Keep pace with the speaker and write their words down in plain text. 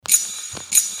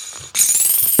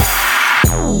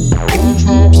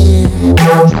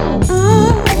not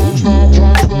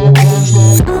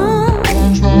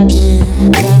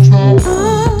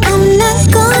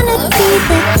gonna keep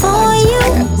it for you.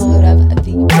 Episode of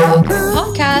the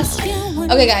podcast.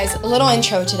 Okay, guys, a little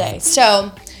intro today.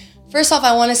 So, first off,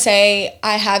 I want to say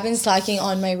I have been slacking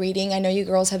on my reading. I know you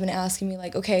girls have been asking me,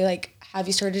 like, okay, like, have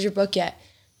you started your book yet?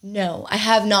 No, I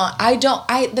have not.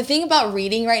 The thing about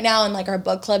reading right now and like our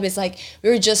book club is like,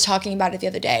 we were just talking about it the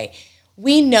other day.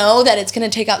 We know that it's going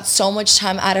to take out so much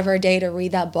time out of our day to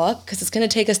read that book because it's going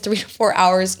to take us 3 to 4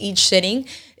 hours each sitting.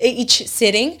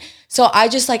 So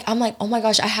I'm like, oh my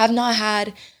gosh, I have not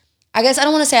had, I guess I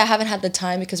don't want to say I haven't had the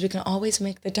time because we can always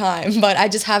make the time, but I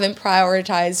just haven't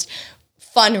prioritized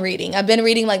fun reading. I've been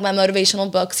reading like my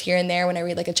motivational books here and there when I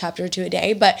read like a chapter or two a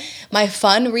day, but my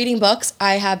fun reading books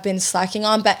I have been slacking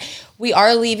on. But we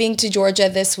are leaving to Georgia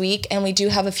this week and we do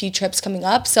have a few trips coming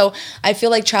up. So I feel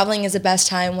like traveling is the best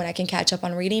time when I can catch up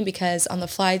on reading because on the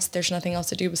flights, there's nothing else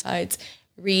to do besides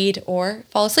read or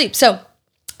fall asleep. So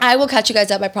I will catch you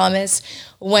guys up, I promise,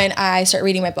 when I start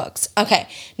reading my books. Okay,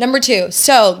 number 2.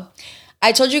 So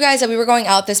I told you guys that we were going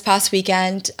out this past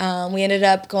weekend. We ended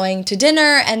up going to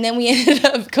dinner, and then we ended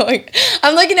up going,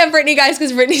 I'm looking at Brittany, guys,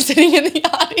 because Brittany's sitting in the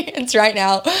audience right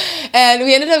now. And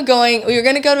we ended up we were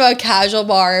going to go to a casual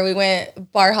bar. We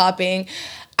went bar hopping.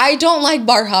 I don't like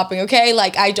bar hopping, okay?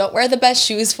 Like, I don't wear the best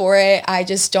shoes for it. I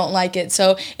just don't like it.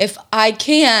 So if I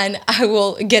can, I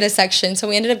will get a section. So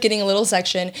we ended up getting a little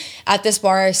section at this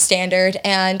bar standard,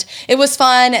 and it was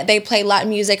fun. They play Latin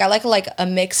music. I like a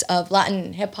mix of Latin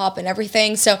and hip hop and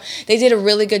everything. So they did a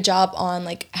really good job on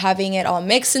like having it all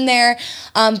mixed in there.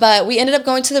 But we ended up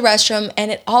going to the restroom, and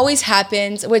it always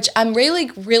happens, which I'm really,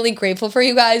 really grateful for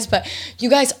you guys. But you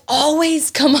guys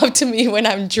always come up to me when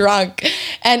I'm drunk,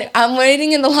 and I'm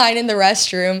waiting in the line in the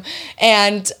restroom,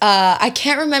 and I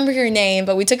can't remember your name,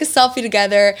 but we took a selfie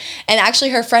together, and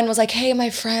actually her friend was like, hey, my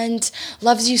friend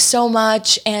loves you so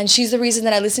much, and she's the reason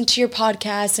that I listen to your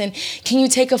podcast, and can you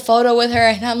take a photo with her?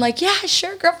 And I'm like, yeah,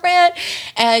 sure, girlfriend.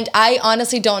 And I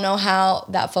honestly don't know how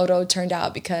that photo turned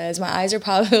out because my eyes are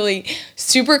probably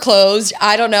super closed.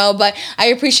 I don't know, but I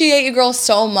appreciate you girls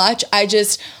so much. I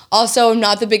just also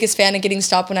not the biggest fan of getting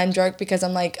stopped when I'm drunk because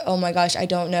I'm like, oh my gosh, I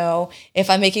don't know if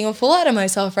I'm making a fool out of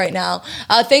myself right now.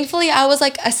 Thankfully, I was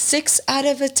like a 6 out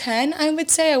of a 10, I would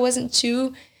say. I wasn't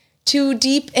too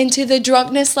deep into the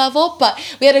drunkenness level, but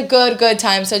we had a good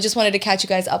time. So I just wanted to catch you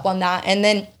guys up on that. And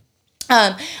then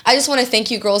I just want to thank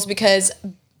you girls because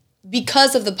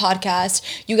of the podcast,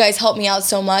 you guys helped me out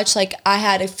so much. Like, I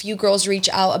had a few girls reach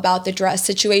out about the dress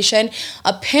situation.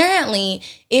 Apparently,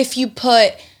 if you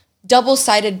put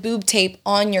double-sided boob tape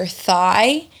on your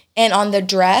thigh and on the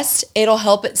dress, it'll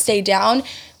help it stay down,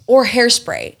 or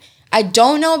hairspray. I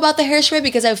don't know about the hairspray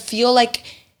because I feel like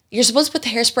you're supposed to put the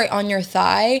hairspray on your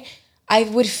thigh. I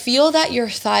would feel that your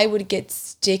thigh would get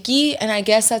sticky, and I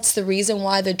guess that's the reason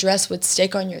why the dress would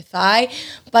stick on your thigh.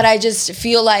 But I just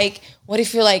feel like, what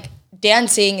if you're like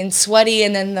dancing and sweaty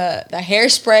and then the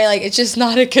hairspray, like, it's just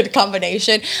not a good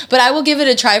combination. But I will give it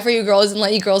a try for you girls and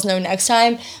let you girls know next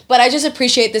time. But I just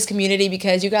appreciate this community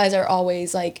because you guys are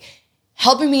always like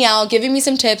helping me out, giving me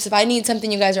some tips. If I need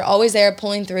something, you guys are always there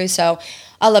pulling through. So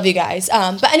I love you guys.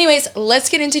 But anyways, let's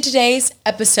get into today's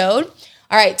episode.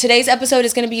 All right, today's episode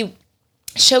is going to be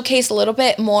showcase a little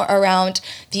bit more around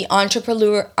the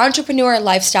entrepreneur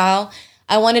lifestyle.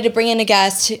 I wanted to bring in a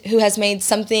guest who has made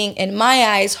something, in my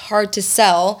eyes, hard to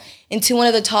sell into one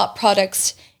of the top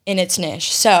products in its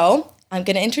niche. So I'm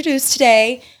going to introduce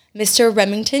today Mr.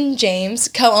 Remington James,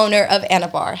 co-owner of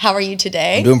ANABAR. How are you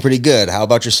today? I'm doing pretty good. How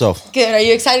about yourself? Good. Are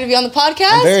you excited to be on the podcast?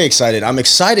 I'm very excited. I'm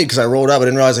excited because I rolled up. I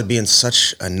didn't realize I'd be in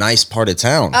such a nice part of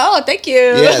town. Oh, thank you.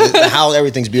 Yeah, how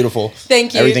everything's beautiful.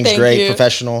 Thank you. Everything's great,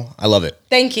 professional. I love it.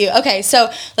 Thank you. Okay, so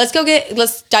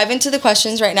let's dive into the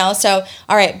questions right now. So,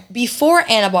 all right, before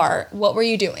ANABAR, what were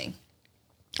you doing?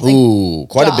 Ooh,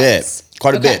 quite jobs.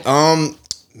 a bit.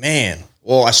 Man.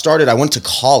 Well, I went to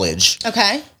college.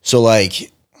 Okay. So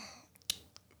like,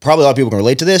 probably a lot of people can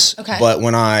relate to this. Okay. But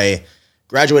when I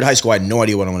graduated high school, I had no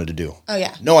idea what I wanted to do. Oh,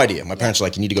 yeah. No idea. My parents were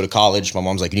like, you need to go to college. My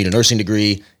mom's like, you need a nursing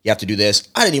degree. You have to do this.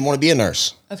 I didn't even want to be a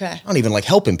nurse. Okay. I don't even like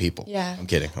helping people. Yeah. I'm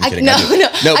kidding. No. I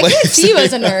can't see you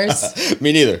as a nurse.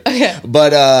 Me neither. Okay.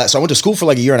 But so I went to school for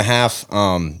like a year and a half.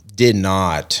 Did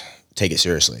not take it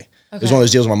seriously. Okay. It was one of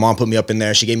those deals where my mom put me up in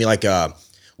there. She gave me like a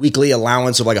weekly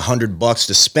allowance of like $100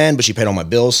 to spend, but she paid all my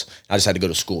bills. I just had to go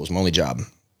to school. It was my only job.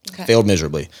 Okay. Failed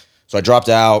miserably. So I dropped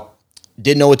out.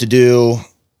 Didn't know what to do.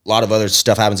 A lot of other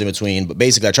stuff happens in between. But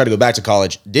basically, I tried to go back to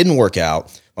college. Didn't work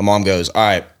out. My mom goes, all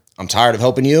right, I'm tired of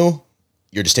helping you.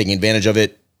 You're just taking advantage of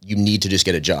it. You need to just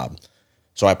get a job.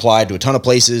 So I applied to a ton of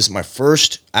places. My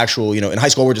first actual, in high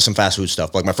school, I worked at some fast food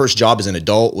stuff. Like my first job as an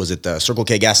adult was at the Circle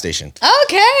K gas station.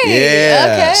 Okay.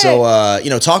 Yeah. Okay.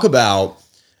 So, talk about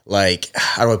like,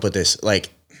 how do I put this? Like,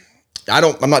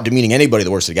 I'm not demeaning anybody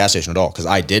that works at a gas station at all because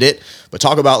I did it. But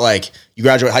talk about like you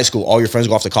graduate high school, all your friends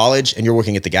go off to college, and you're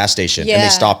working at the gas station, and they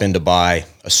stop in to buy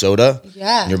a soda.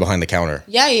 Yeah. And you're behind the counter.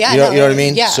 Yeah. Yeah. You know what I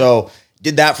mean? Yeah. So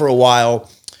did that for a while.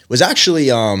 Was actually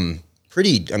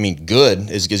pretty,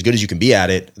 good, as good as you can be at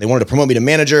it. They wanted to promote me to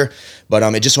manager, but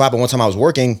it just so happened one time I was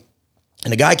working,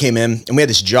 and a guy came in, and we had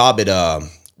this job at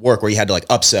work where you had to like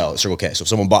upsell at Circle K. So if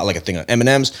someone bought like a thing of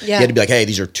M&Ms, you had to be like, hey,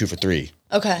 these are 2 for $3.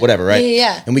 Okay. Whatever, right?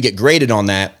 Yeah. And we get graded on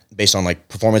that based on like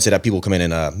performance. They'd have people come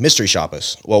in and mystery shop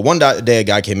us. Well, one day a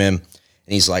guy came in and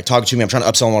he's like talking to me. I'm trying to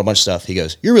upsell him on a bunch of stuff. He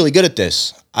goes, you're really good at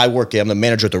this. I'm the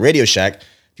manager at the Radio Shack.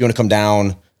 If you want to come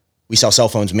down, we sell cell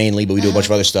phones mainly, but we do a bunch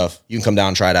of other stuff. You can come down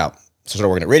and try it out. So I started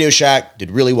working at Radio Shack,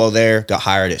 did really well there, got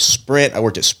hired at Sprint. I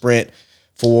worked at Sprint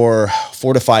for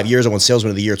 4 to 5 years. I won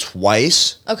Salesman of the Year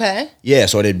twice. Okay. Yeah,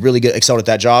 so I did really good, excelled at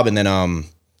that job. And then,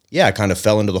 I kind of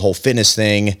fell into the whole fitness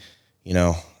thing,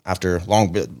 after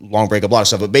long breakup, a lot of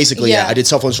stuff. But basically, I did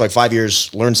cell phones for like 5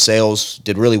 years, learned sales,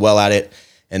 did really well at it.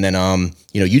 And then,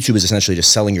 YouTube is essentially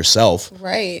just selling yourself.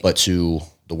 Right. But to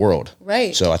the world.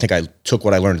 Right. So I think I took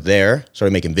what I learned there,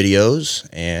 started making videos,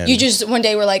 and you just one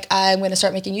day were like, I'm going to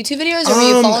start making YouTube videos, or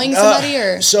were you following somebody,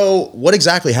 or? So what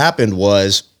exactly happened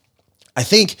was, I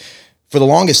think for the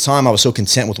longest time I was so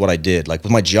content with what I did. Like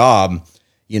with my job,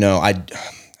 I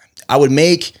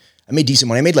made decent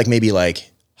money. I made like maybe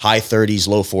like high 30s,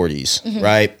 low 40s,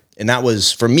 right? And that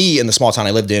was for me in the small town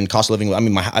I lived in. Cost of living.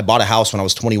 I bought a house when I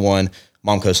was 21.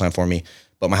 Mom co-signed for me,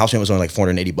 but my house payment was only like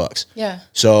 $480. Yeah.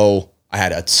 So I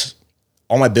had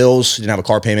all my bills, didn't have a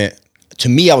car payment. To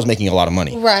me, I was making a lot of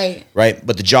money. Right. Right.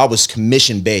 But the job was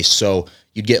commission based. So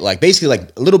you'd get like basically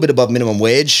like a little bit above minimum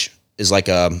wage is like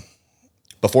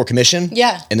before commission.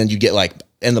 Yeah. And then you get like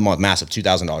end of the month, massive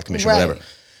 $2,000 commission, Right. whatever.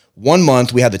 1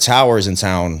 month we had the towers in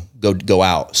town go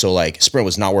out. So like Sprint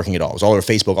was not working at all. It was all over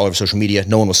Facebook, all over social media.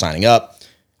 No one was signing up.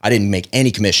 I didn't make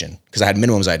any commission because I had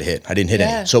minimums I had to hit. I didn't hit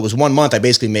any. So it was 1 month. I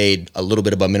basically made a little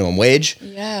bit above minimum wage.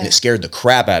 Yeah. And it scared the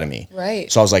crap out of me.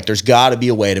 Right. So I was like, there's got to be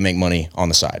a way to make money on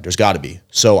the side. There's got to be.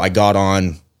 So I got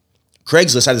on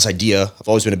Craigslist. I had this idea. I've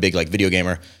always been a big like video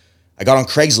gamer. I got on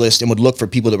Craigslist and would look for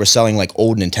people that were selling like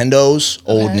old Nintendos,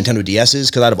 old Nintendo DSs,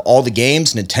 because out of all the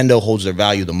games, Nintendo holds their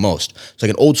value the most. It's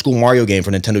like an old school Mario game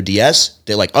for Nintendo DS.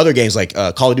 They like other games like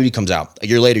Call of Duty comes out. A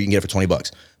year later, you can get it for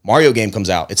 $20. Mario game comes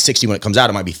out. It's 60 when it comes out.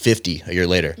 It might be 50 a year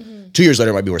later. 2 years later,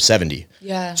 it might be worth 70.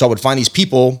 Yeah. So I would find these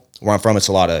people. Where I'm from, it's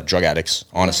a lot of drug addicts,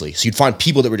 honestly. So you'd find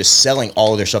people that were just selling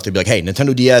all of their stuff. They'd be like, hey,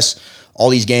 Nintendo DS, all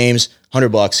these games,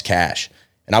 $100 cash.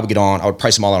 And I would get on, I would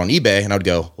price them all out on eBay, and I would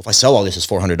go, well, if I sell all this, it's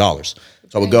 $400.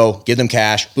 So I would go, give them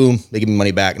cash, boom, they give me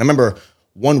money back. And I remember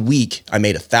 1 week, I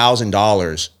made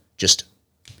 $1,000 just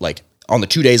like on the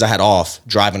 2 days I had off,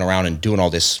 driving around and doing all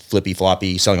this flippy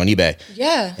floppy, selling on eBay.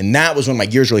 Yeah. And that was when my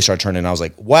gears really started turning. And I was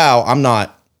like, wow,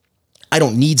 I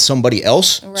don't need somebody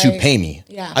else to pay me.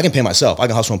 Yeah. I can pay myself. I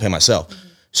can hustle and pay myself.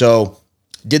 So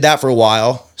did that for a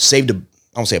while, saved I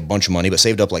won't say a bunch of money, but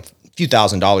saved up like a few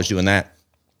 $1,000s doing that.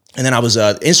 And then I was,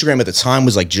 Instagram at the time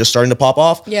was like just starting to pop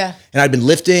off. Yeah. And I'd been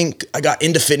lifting. I got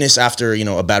into fitness after,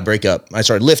 a bad breakup. I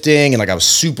started lifting and like I was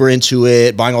super into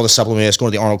it, buying all the supplements,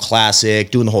 going to the Arnold Classic,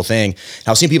 doing the whole thing. And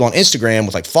I was seeing people on Instagram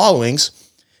with like followings.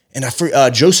 And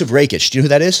Joseph Rakich, do you know who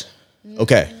that is?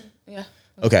 Okay. Yeah.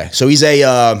 Okay. So he's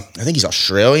I think he's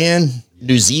Australian,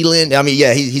 New Zealand.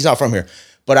 He's not from here.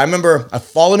 But I remember I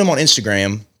followed him on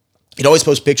Instagram. He'd always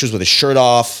post pictures with his shirt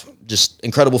off, just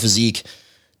incredible physique,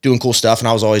 doing cool stuff. And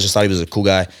I was always just thought he was a cool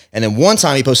guy. And then one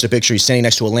time he posted a picture, he's standing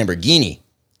next to a Lamborghini.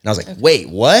 And I was like, wait,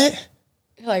 what?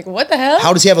 You're like, what the hell?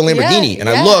 How does he have a Lamborghini? Yeah, and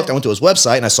I went to his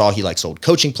website and I saw he like sold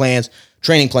coaching plans,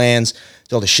 training plans,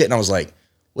 all this shit. And I was like,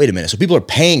 wait a minute. So people are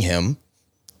paying him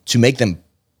to make them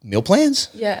meal plans?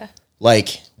 Yeah.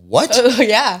 Like, what? Oh,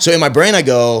 yeah. So in my brain I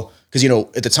go, because,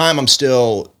 at the time I'm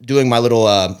still doing my little,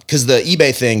 because the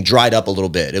eBay thing dried up a little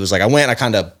bit. It was like I went, I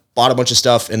kind of bought a bunch of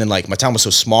stuff, and then like my town was so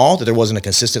small that there wasn't a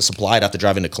consistent supply. I'd have to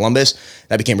drive into Columbus.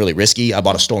 That became really risky. I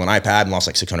bought a stolen iPad and lost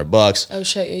like $600. Oh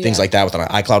shit! Yeah, things like that with an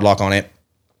iCloud lock on it.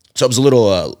 So it was a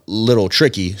little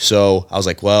tricky. So I was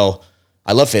like, well,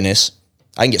 I love fitness.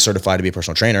 I can get certified to be a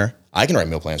personal trainer. I can write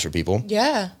meal plans for people.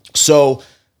 Yeah. So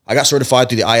I got certified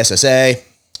through the ISSA,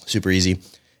 super easy.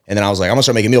 And then I was like, I'm gonna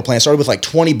start making meal plans. Started with like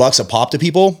 $20 a pop to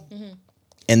people,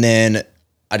 and then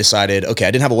I decided, okay,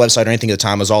 I didn't have a website or anything at the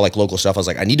time. It was all like local stuff. I was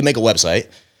like, I need to make a website.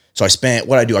 So I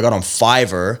spent, I got on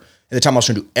Fiverr, At the time, I was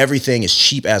trying to do everything as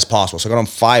cheap as possible. So I got on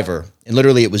Fiverr, and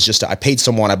literally it was just, I paid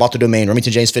someone, I bought the domain,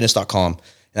 remingtonjamesfitness.com,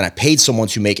 and I paid someone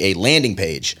to make a landing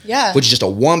page, which is just a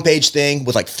one-page thing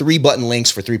with like 3 button links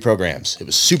for 3 programs. It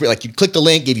was super, like you click the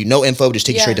link, give you no info, just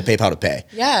take you straight to PayPal to pay.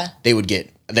 They would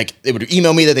get, like, they would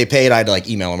email me that they paid, I had to like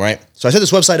email them, right? So I set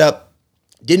this website up,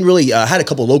 didn't really, had a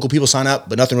couple of local people sign up,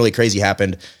 but nothing really crazy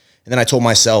happened. And then I told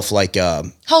myself like... how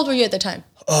old were you at the time?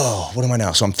 Oh, what am I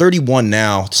now? So I'm 31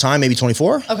 now. At the time, maybe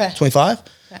 24? Okay. 25?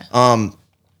 Okay.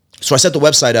 So I set the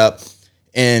website up,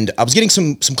 and I was getting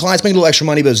some clients, making a little extra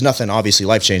money, but it was nothing, obviously,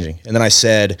 life-changing. And then I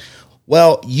said,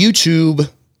 well, YouTube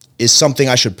is something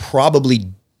I should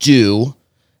probably do.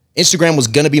 Instagram was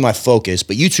going to be my focus,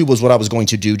 but YouTube was what I was going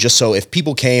to do just so if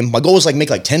people came, my goal was like make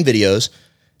like 10 videos.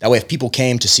 That way, if people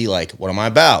came to see like, what am I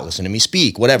about? Listen to me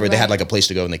speak, whatever, they had like a place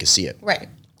to go and they could see it. Right.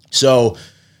 So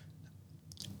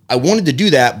I wanted to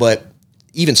do that, but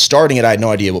even starting it, I had no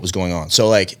idea what was going on. So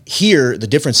like here, the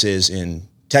difference is in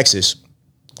Texas,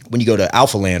 when you go to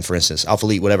Alpha Land, for instance, Alpha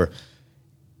Elite, whatever,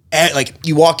 like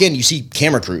you walk in, you see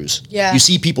camera crews. You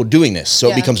see people doing this. So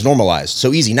it becomes normalized.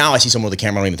 So easy. Now I see someone with a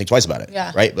camera, I don't even think twice about it.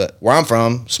 Right. But where I'm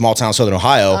from, small town, Southern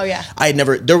Ohio, I had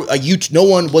never, no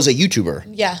one was a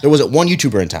YouTuber. There wasn't one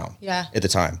YouTuber in town at the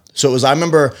time. So it was, I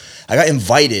remember I got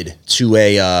invited to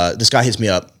this guy hits me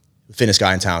up, fitness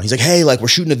guy in town. He's like, hey, like we're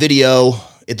shooting a video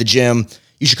at the gym.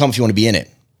 You should come if you want to be in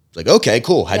it. It's like, okay,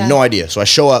 cool. I had no idea. So I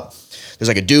show up. There's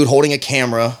like a dude holding a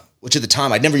camera, which at the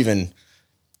time I'd never even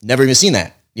seen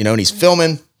that, you know, and he's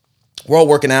filming. We're all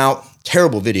working out.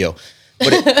 Terrible video.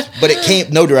 But it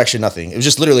came, no direction, nothing. It was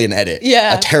just literally an edit.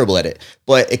 A terrible edit.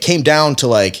 But it came down to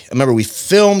like, I remember we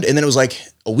filmed, and then it was like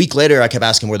a week later, I kept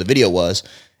asking where the video was.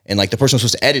 And like the person who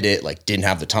was supposed to edit it, like didn't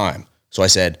have the time. So I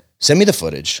said, send me the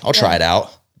footage. I'll try it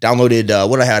out. Downloaded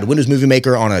what I had, Windows Movie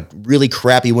Maker on a really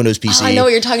crappy Windows PC. Oh, I know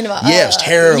what you're talking about. Yeah, it was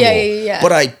terrible.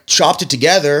 But I chopped it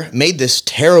together, made this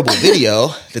terrible video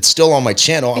that's still on my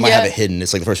channel. I might have it hidden.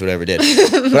 It's like the first one I ever did.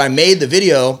 But I made the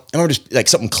video. I remember just like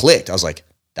something clicked. I was like,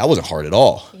 that wasn't hard at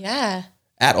all.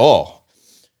 At all.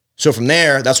 So from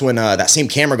there, that's when that same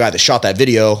camera guy that shot that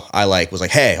video, I like was like,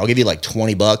 hey, I'll give you like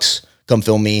 $20. Come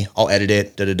film me. I'll edit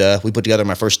it. We put together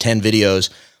my first 10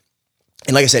 videos.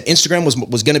 And like I said, Instagram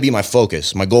was going to be my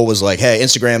focus. My goal was like, hey,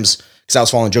 Instagram's, because I was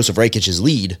following Joseph Rakich's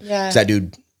lead, because that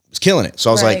dude was killing it.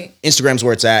 So I was like, Instagram's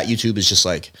where it's at. YouTube is just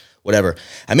like, whatever.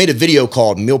 I made a video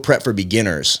called Meal Prep for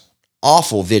Beginners.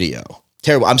 Awful video.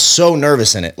 Terrible. I'm so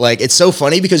nervous in it. Like, it's so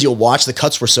funny because you'll watch, the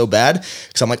cuts were so bad.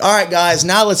 Because I'm like, all right, guys,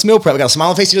 now let's meal prep. I got a smile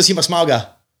on my face. You don't see my smile guy.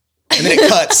 And then it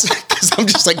cuts because I'm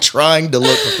just like trying to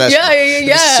look professional.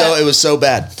 It was so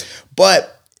bad.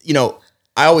 But, you know,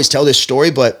 I always tell this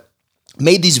story, but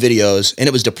made these videos and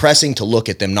it was depressing to look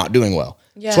at them not doing well.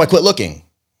 So I quit looking,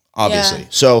 obviously.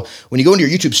 So when you go into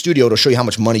your YouTube studio, it'll show you how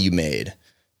much money you made,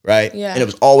 right? And it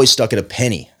was always stuck at a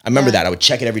penny. I remember that. I would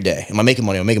check it every day. Am I making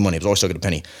money? I'm making money. It was always stuck at a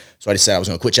penny. So I decided I was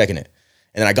going to quit checking it.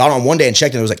 And then I got on one day and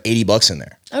checked, and there was like $80 in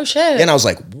there. Oh, shit. And I was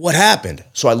like, what happened?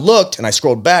 So I looked and I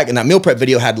scrolled back, and that meal prep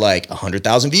video had like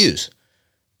 100,000 views.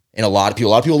 And a lot of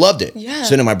people loved it. So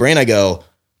then in my brain, I go,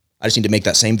 I just need to make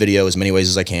that same video as many ways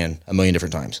as I can, a million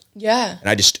different times. And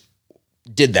I just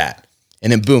did that.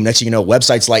 And then boom, next thing you know,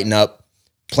 websites lighting up,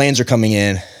 plans are coming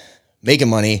in, making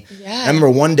money. I remember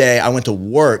one day I went to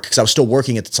work, because I was still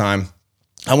working at the time.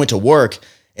 I went to work,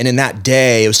 and in that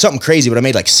day, it was something crazy, but I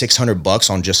made like $600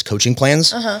 on just coaching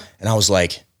plans. And I was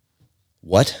like,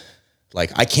 what?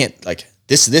 Like, I can't, like,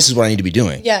 this is what I need to be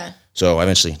doing. So I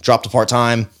eventually dropped to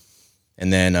part-time,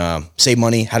 and then saved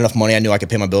money, had enough money. I knew I could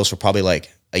pay my bills for probably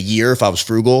like a year if I was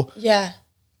frugal.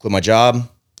 Quit my job,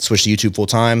 switched to YouTube full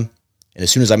time. And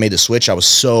as soon as I made the switch, I was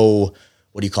so,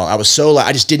 I was so like,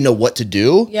 I just didn't know what to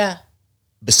do.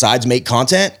 Besides make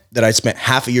content, that I spent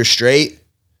half a year straight.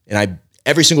 And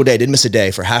every single day, I didn't miss a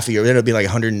day for half a year. It ended up being like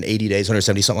 180 days,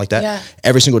 170, something like that.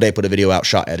 Every single day, put a video out,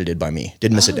 shot, edited by me.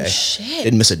 Didn't miss a day.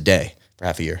 Didn't miss a day for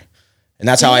half a year. And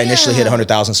that's how I initially hit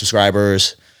 100,000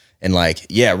 subscribers. And like,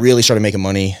 really started making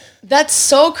money. That's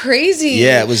so crazy.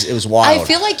 It was wild. I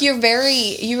feel like you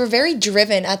were very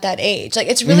driven at that age. Like,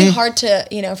 it's really hard to,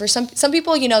 you know, for some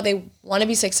people, you know, they want to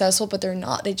be successful, but they're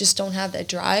not. They just don't have that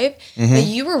drive. But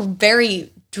you were very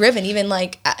driven, even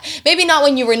like, maybe not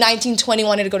when you were 19, 20,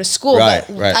 wanted to go to school, but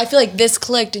I feel like this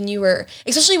clicked, and you were,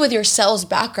 especially with your sales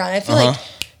background, I feel like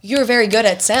you were very good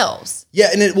at sales.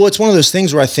 And it's one of those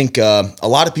things where I think a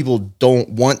lot of people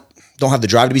don't have the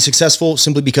drive to be successful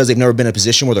simply because they've never been in a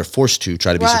position where they're forced to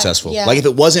try to be successful. Like, if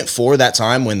it wasn't for that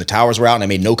time when the towers were out and I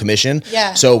made no commission.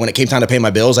 So when it came time to pay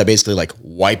my bills, I basically like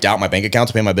wiped out my bank account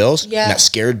to pay my bills. And that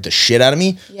scared the shit out of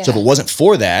me. So if it wasn't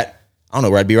for that, I don't know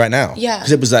where I'd be right now.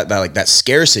 Because it was that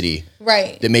scarcity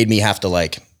that made me have to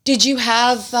like Did you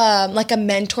have like a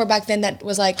mentor back then that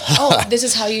was like, oh, this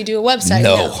is how you do a website?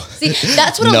 No. See,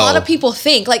 that's what a lot of people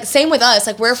think. Like, same with us.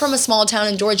 Like, we're from a small town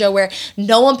in Georgia where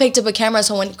no one picked up a camera.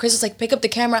 So when Chris was like, pick up the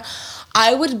camera,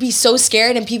 I would be so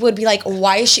scared, and people would be like,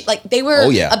 why is she, like, they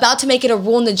were about to make it a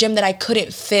rule in the gym that I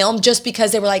couldn't film just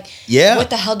because they were like, what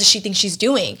the hell does she think she's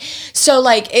doing? So,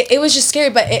 like, it was just scary,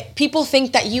 but people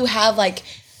think that you have, like,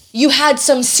 you had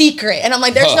some secret. And I'm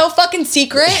like, there's no fucking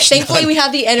secret. Thankfully, we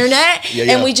have the internet,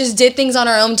 and we just did things on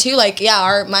our own, too. Like,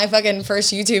 my fucking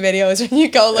first YouTube videos, when you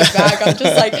go look back, I'm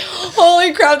just like,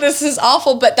 holy crap, this is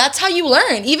awful. But that's how you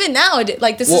learn. Even now,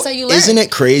 like, this is how you learn. Isn't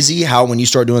it crazy how when you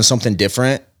start doing something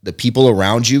different, the people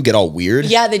around you get all weird?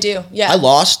 Yeah, they do. Yeah.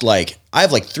 I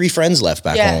have like 3 friends left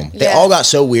back home. They all got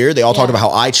so weird. They all talked about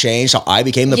how I changed, how I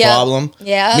became the problem.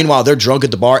 Yeah. Meanwhile, they're drunk at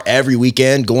the bar every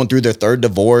weekend, going through their 3rd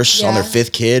divorce on their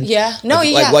 5th kid. Yeah. No,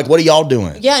 like what are y'all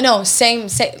doing? Yeah, no, same.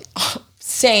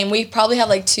 We probably have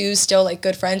like 2 still like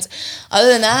good friends. Other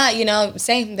than that, you know,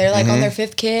 same. They're like on their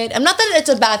 5th kid. I'm not that it's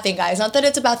a bad thing, guys. Not that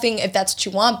it's a bad thing if that's what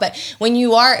you want. But when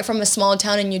you are from a small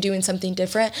town and you're doing something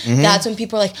different, that's when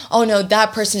people are like, oh no,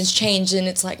 that person's changed. And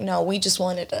it's like, no, we just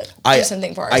wanted to do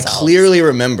something for ourselves. I clearly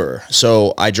remember.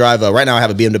 So I drive, right now I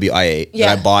have a BMW i8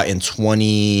 that I bought in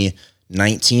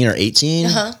 2019 or 18.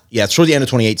 Yeah, it's towards the end of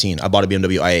 2018. I bought a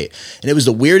BMW i8. And it was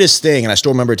the weirdest thing. And I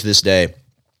still remember it to this day.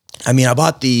 I mean,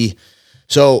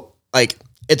 So, like,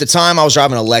 at the time, I was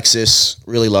driving a Lexus,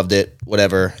 really loved it,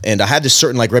 whatever, and I had this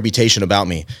certain, like, reputation about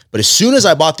me. But as soon as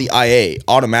I bought the i8,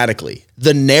 automatically,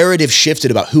 the narrative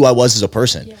shifted about who I was as a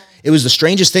person. Yeah. It was the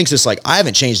strangest thing, 'cause it's like, I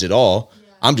haven't changed at all.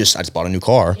 Yeah. I just bought a new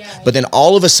car. Yeah, but then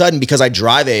all of a sudden, because I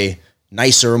drive a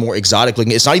nicer, more exotic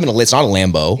looking, it's not a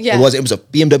Lambo. Yeah. It was a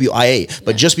BMW i8.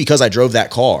 But just because I drove that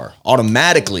car,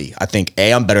 automatically, I think,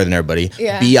 A, I'm better than everybody.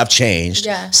 Yeah. B, I've changed.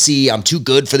 Yeah. C, I'm too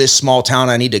good for this small town.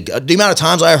 I need to, the amount of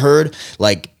times I heard,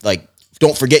 like,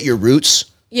 don't forget your roots.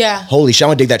 Yeah. Holy shit, I'm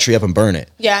gonna dig that tree up and burn it.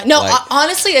 Yeah. No,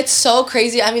 honestly, it's so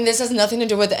crazy. I mean, this has nothing to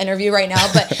do with the interview right now,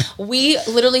 but we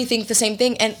literally think the same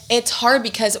thing. And it's hard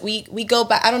because we go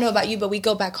back, I don't know about you, but we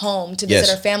go back home to visit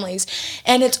our families.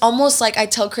 And it's almost like I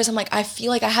tell Chris, I'm like, I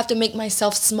feel like I have to make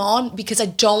myself small because I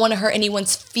don't want to hurt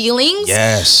anyone's feelings.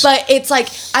 Yes. But it's like,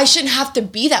 I shouldn't have to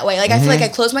be that way. Like, I feel like I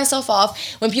close myself off.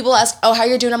 When people ask, oh, how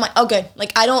you're doing? I'm like, oh, good.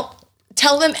 Like, I don't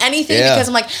tell them anything because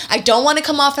I'm like, I don't want to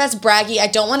come off as braggy. I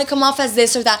don't want to come off as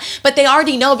this or that. But they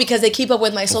already know because they keep up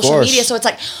with my social media. So it's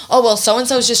like, oh, well,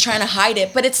 so-and-so is just trying to hide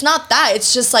it. But it's not that.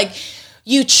 It's just like,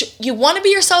 you want to be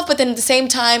yourself, but then at the same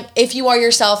time, if you are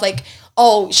yourself, like,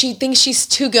 oh, she thinks she's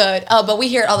too good. Oh, but we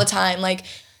hear it all the time. Like,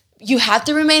 you have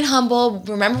to remain humble.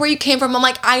 Remember where you came from. I'm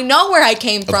like, I know where I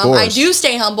came from. I do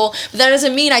stay humble. But that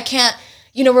doesn't mean I can't,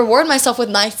 reward myself with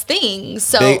nice things.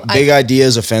 So big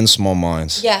ideas offend small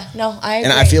minds. Yeah, no, I agree.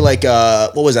 And I feel like,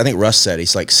 what was it? I think Russ said,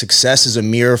 he's like, success is a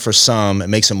mirror for some. It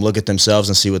makes them look at themselves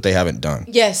and see what they haven't done.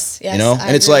 Yes. And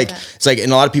it's like, and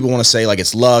a lot of people want to say like,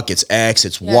 it's luck, it's X,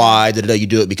 it's Y, you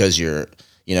do it because you're,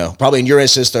 probably in your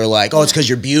instance, they're like, oh, it's because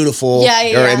you're beautiful.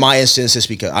 Or in my instance, it's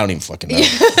because I don't even fucking know.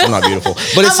 I'm not beautiful.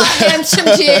 But it's I'm a handsome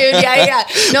dude. Yeah.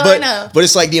 No, I know. But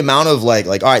it's like the amount of like,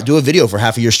 all right, do a video for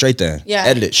half a year straight then. Yeah.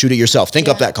 Edit it, shoot it yourself. Think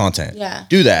up that content. Yeah.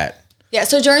 Do that. Yeah.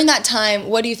 So during that time,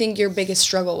 what do you think your biggest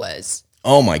struggle was?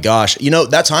 Oh my gosh.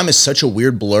 That time is such a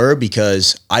weird blur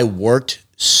because I worked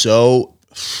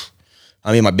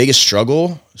my biggest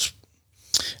struggle,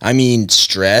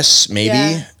 stress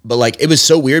maybe, but like it was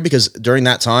so weird because during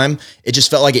that time it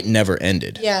just felt like it never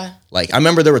ended. Yeah. Like I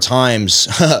remember there were times,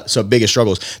 so biggest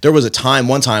struggles. There was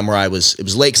one time where it was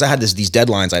late because I had these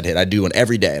deadlines I'd hit. I'd do one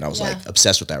every day and I was like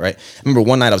obsessed with that, right? I remember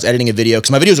one night I was editing a video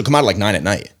because my videos would come out at like 9 at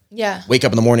night. Yeah. Wake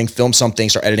up in the morning, film something,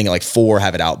 start editing at like 4,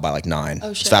 have it out by like 9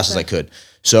 as fast as I could.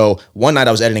 So one night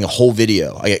I was editing a whole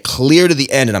video. I get clear to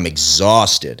the end and I'm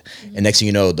exhausted. Mm-hmm. And next thing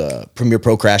you know, the Premiere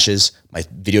Pro crashes. My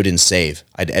video didn't save.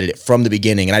 I had to edit it from the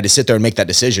beginning. And I had to sit there and make that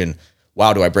decision.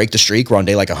 Wow, do I break the streak? We're on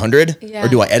day like 100? Yeah. Or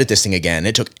do I edit this thing again? And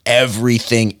it took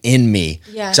everything in me.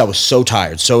 Yeah. Because I was so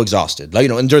tired, so exhausted. Like,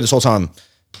 and during this whole time,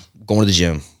 going to the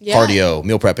gym, cardio,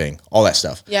 meal prepping, all that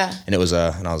stuff. Yeah. And it was,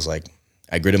 and I was like,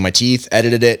 I gritted my teeth,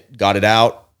 edited it, got it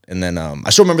out. And then I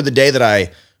still remember the day that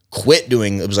I quit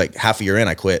doing, it was like half a year in,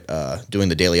 I quit doing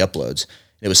the daily uploads.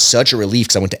 And it was such a relief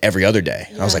because I went to every other day.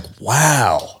 And I was like,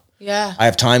 wow. Yeah. I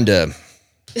have time to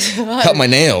cut my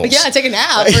nails. Yeah, take a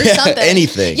nap or something.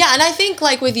 Anything. Yeah, and I think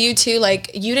like with you too,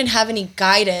 like you didn't have any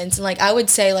guidance. And like I would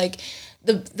say like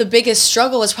the biggest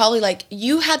struggle was probably like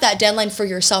you had that deadline for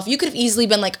yourself. You could have easily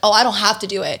been like, oh, I don't have to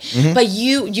do it. Mm-hmm. But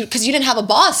you because you didn't have a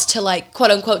boss to like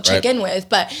quote unquote check in with,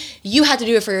 but you had to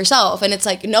do it for yourself. And it's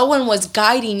like no one was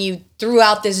guiding you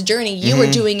throughout this journey. You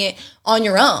were doing it on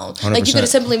your own. 100%. Like you could have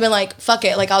simply been like, fuck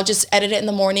it, like I'll just edit it in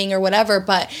the morning or whatever.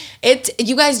 But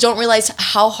you guys don't realize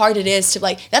how hard it is to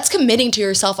like, that's committing to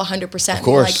yourself 100%. Of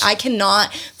course. Like I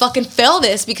cannot fucking fail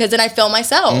this because then I fail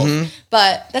myself.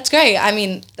 But that's great. I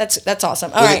mean, that's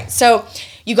awesome. All right. So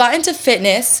you got into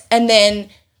fitness, and then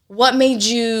what made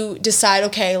you decide,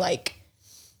 okay, like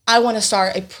I want to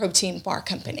start a protein bar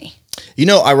company? You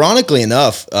know, ironically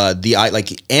enough,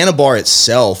 ANABAR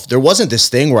itself, there wasn't this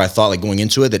thing where I thought like going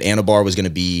into it that ANABAR was going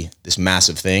to be this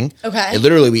massive thing. Okay. It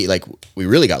literally, we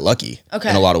really got lucky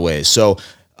in a lot of ways. So,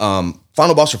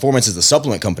 Final Boss Performance is the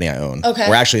supplement company I own. Okay.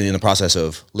 We're actually in the process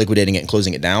of liquidating it and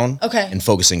closing it down. Okay. And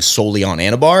focusing solely on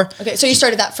ANABAR. Okay, so you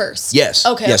started that first? Yes.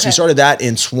 Okay. Yes, we started that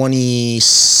in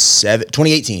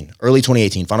 2018, early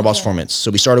 2018, Final Boss Performance.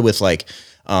 So we started with like,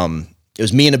 it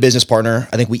was me and a business partner.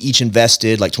 I think we each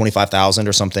invested like $25,000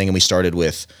 or something, and we started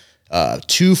with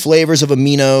 2 flavors of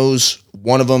aminos.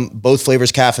 One of them, both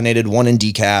flavors caffeinated, one in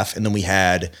decaf, and then we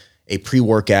had a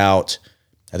pre-workout.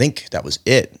 I think that was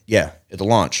it. Yeah, at the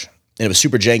launch, and it was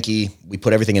super janky. We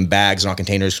put everything in bags, not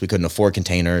containers. We couldn't afford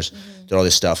containers. Did all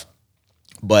this stuff,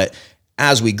 but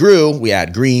as we grew, we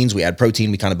had greens, we had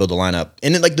protein. We kind of built the lineup,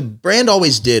 and then like the brand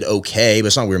always did okay, but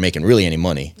it's not like we were making really any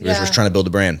money. We were just trying to build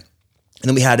the brand, and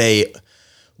then we had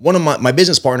one of my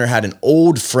business partner had an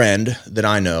old friend that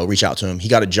I know reach out to him. He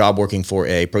got a job working for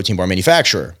a protein bar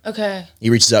manufacturer. Okay.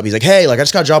 He reaches up. He's like, hey, like I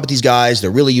just got a job with these guys.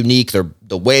 They're really unique. They're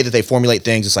the way that they formulate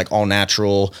things. It's like all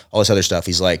natural, all this other stuff.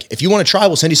 He's like, if you want to try,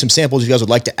 we'll send you some samples if you guys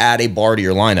would like to add a bar to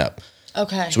your lineup.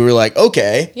 Okay. So we were like,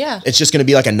 okay. Yeah. It's just going to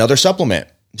be like another supplement.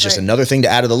 It's just another thing to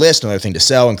add to the list, another thing to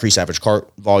sell, increase average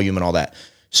cart volume and all that.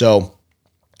 So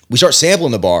we start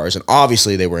sampling the bars, and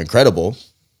obviously they were incredible.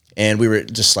 And we were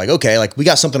just like, okay, like we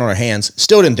got something on our hands.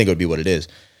 Still didn't think it would be what it is.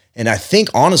 And I think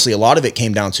honestly, a lot of it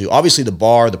came down to obviously the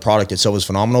bar, the product itself was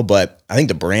phenomenal, but I think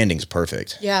the branding's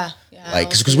perfect. Yeah. Like,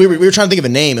 because we were trying to think of a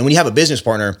name, and when you have a business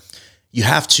partner, you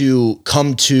have to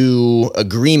come to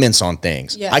agreements on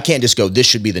things. Yeah. I can't just go, this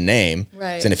should be the name.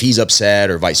 Right. And if he's upset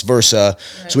or vice versa.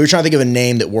 Right. So we were trying to think of a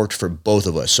name that worked for both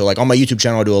of us. So like on my YouTube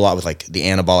channel, I do a lot with like the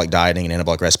anabolic dieting and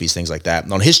anabolic recipes, things like that.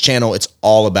 And on his channel, it's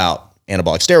all about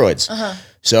anabolic steroids.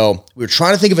 So we were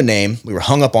trying to think of a name. We were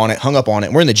hung up on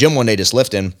it. We're in the gym one day just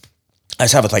lifting. I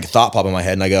just have like a thought pop in my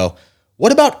head, and I go,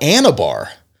 what about ANABAR?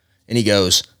 And he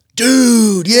goes,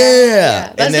 dude,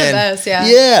 yeah. That's the best, yeah.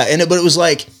 Yeah, but it was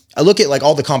like, I look at like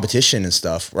all the competition and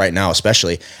stuff right now,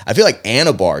 especially. I feel like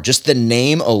ANABAR, just the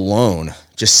name alone,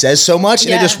 just says so much,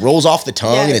 and it just rolls off the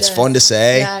tongue, and it's fun to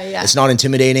say. Yeah. It's not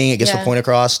intimidating. It gets the point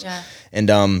across. Yeah. And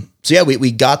so yeah,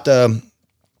 we got the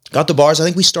bars. I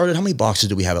think we started, how many boxes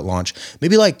did we have at launch?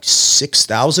 Maybe like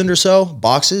 6,000 or so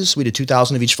boxes. We did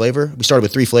 2,000 of each flavor. We started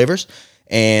with 3 flavors,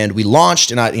 and we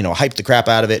launched, and I, hyped the crap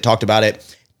out of it, talked about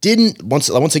it.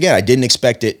 Once again, I didn't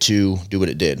expect it to do what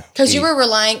it did. Because you were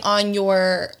relying on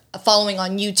your following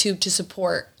on YouTube to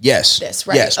support this,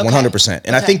 right? Yes, 100%.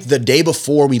 And I think the day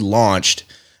before we launched,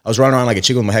 I was running around like a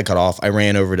chicken with my head cut off. I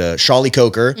ran over to Charlie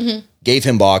Coker, gave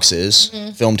him boxes,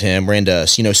 filmed him, ran to,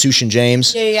 Sushin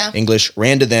James, English,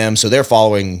 ran to them. So their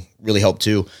following really helped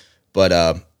too.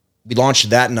 But we launched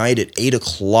that night at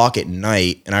 8:00 at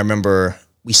night. And I remember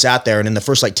we sat there, and in the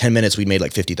first like 10 minutes, we made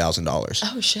like $50,000.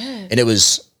 Oh, shit.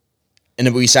 And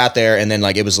then we sat there, and then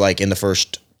like it was like in the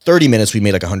first 30 minutes, we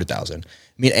made like 100,000.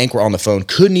 Me and Ank were on the phone,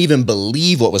 couldn't even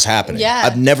believe what was happening. Yeah.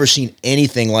 I've never seen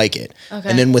anything like it. Okay.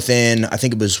 And then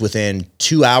within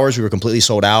 2 hours, we were completely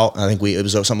sold out. I think it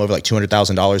was something over like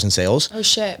 $200,000 in sales. Oh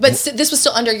shit! But this was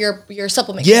still under your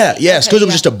supplement. Yeah, yes, because it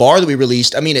was just a bar that we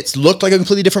released. I mean, it looked like a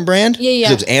completely different brand.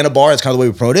 Yeah. It was ANABAR. That's kind of the way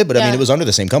we promoted it. But I mean, it was under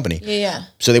the same company. Yeah.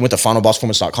 So they went to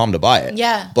finalbossperformance.com to buy it.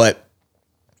 Yeah. But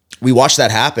we watched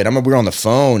that happen. I remember we were on the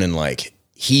phone, and like,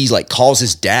 he like calls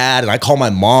his dad, and I call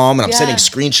my mom, and I'm sending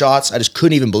screenshots. I just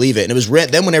couldn't even believe it. And it was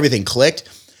then when everything clicked,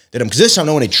 that because this time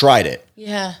no one had tried it.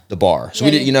 Yeah. The bar. So we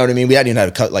didn't, you know what I mean? We hadn't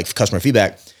even had like customer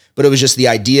feedback, but it was just the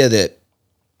idea that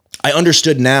I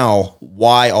understood now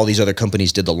why all these other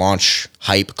companies did the launch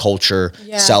hype culture,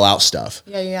 sell out stuff.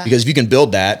 Yeah. Because if you can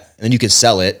build that, and then you can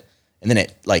sell it, and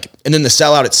then the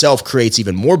sellout itself creates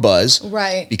even more buzz.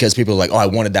 Right. Because people are like, oh, I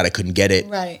wanted that, I couldn't get it.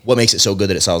 Right. What makes it so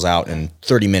good that it sells out in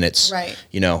 30 minutes? Right.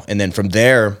 And then from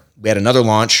there, we had another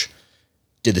launch,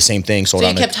 did the same thing, sold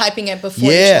out. So you kept hyping it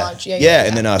before each launch. Yeah.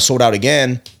 And then sold out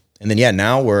again. And then,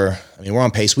 now we're on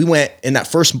pace. We went in that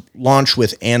first launch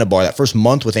with ANABAR, that first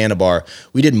month with ANABAR,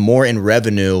 we did more in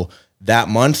revenue that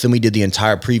month than we did the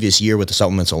entire previous year with the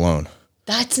supplements alone.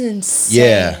 That's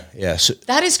insane. Yeah. So,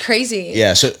 that is crazy.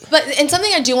 Yeah. So, and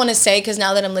something I do want to say, because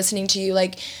now that I'm listening to you,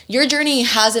 like your journey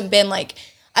hasn't been like,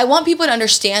 I want people to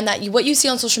understand that what you see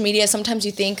on social media, sometimes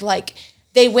you think like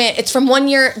they went, it's from 1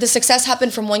 year, the success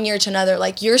happened from 1 year to another.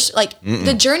 Like you're like,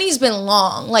 the journey's been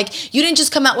long. Like you didn't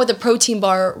just come out with a protein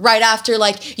bar right after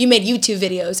like you made YouTube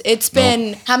videos. It's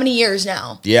been how many years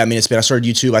now? Yeah, I mean, I started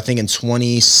YouTube, I think in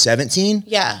 2017.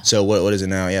 Yeah. So what is it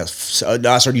now? Yeah. So,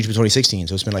 I started YouTube in 2016.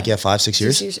 So it's been like, 5-6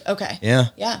 years. 6 years. Okay. Yeah.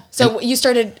 Yeah. So you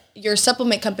started your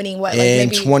supplement company, what? Like in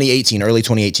maybe 2018, early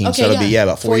 2018. Okay, so it'll be,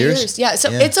 about 4 years. Yeah. So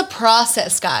it's a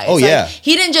process, guys. Oh, like, yeah.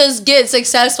 He didn't just get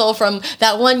successful from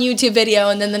that one YouTube video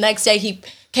and then the next day he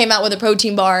came out with a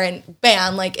protein bar and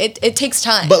bam, like it takes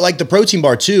time. But like the protein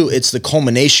bar too, it's the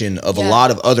culmination of a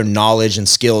lot of other knowledge and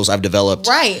skills I've developed.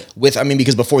 Right.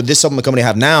 Because before this supplement company I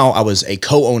have now, I was a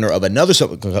co-owner of another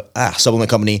supplement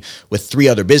company with 3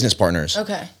 other business partners.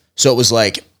 Okay. So it was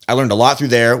like, I learned a lot through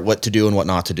there, what to do and what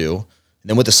not to do. And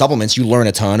then with the supplements, you learn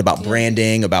a ton about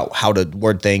branding, about how to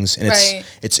word things. And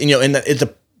it's and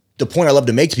the point I love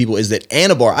to make to people is that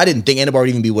ANABAR, I didn't think ANABAR would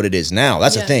even be what it is now.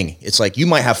 That's the thing. It's like you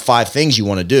might have 5 things you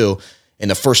want to do, and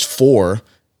the first 4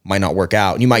 might not work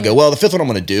out. And you might go, well, the 5th one I'm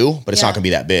going to do, but it's not going to be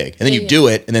that big. And then you do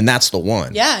it, and then that's the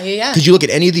one. Yeah. Because you look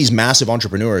at any of these massive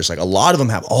entrepreneurs, like a lot of them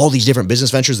have all these different business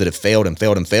ventures that have failed and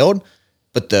failed and failed.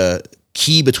 But the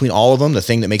key between all of them, the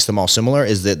thing that makes them all similar,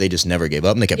 is that they just never gave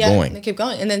up and they kept going. They keep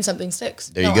going, and then something sticks.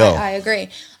 There you go. I agree.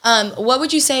 What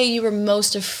would you say you were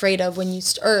most afraid of when you,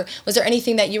 or was there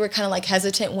anything that you were kind of like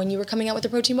hesitant when you were coming out with the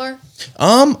protein bar?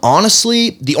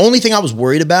 Honestly, the only thing I was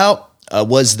worried about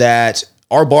was that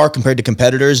our bar compared to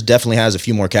competitors definitely has a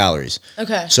few more calories.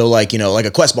 Okay. So like, like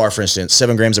a Quest bar, for instance,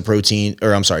 7 grams of protein,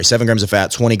 7 grams of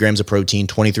fat, 20 grams of protein,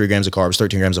 23 grams of carbs,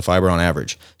 13 grams of fiber on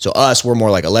average. So we're more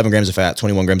like 11 grams of fat,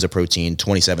 21 grams of protein,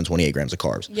 27, 28 grams of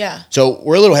carbs. Yeah. So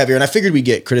we're a little heavier, and I figured we'd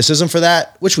get criticism for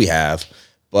that, which we have.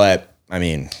 But I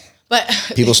mean, but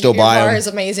people still buy them. Your bar is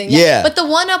amazing. Yeah. But the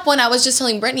 1-Up one, I was just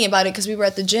telling Brittany about it because we were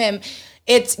at the gym.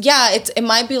 It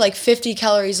might be like 50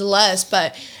 calories less,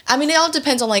 but I mean, it all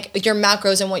depends on like your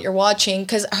macros and what you're watching,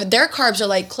 because their carbs are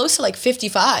like close to like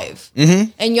 55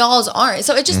 and y'all's aren't.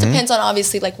 So it just depends on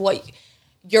obviously like what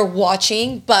you're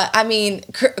watching. But I mean,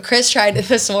 Chris tried the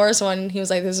s'mores one. He was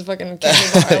like, this is fucking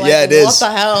candy bar. Like, yeah, it is. What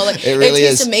the hell? Like, it really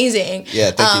tastes is amazing.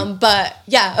 Yeah, thank you. But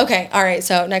yeah, okay. All right.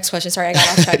 So next question. Sorry, I got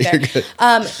off track there. Good.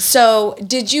 So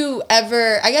did you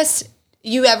ever,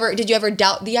 did you ever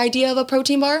doubt the idea of a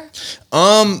protein bar?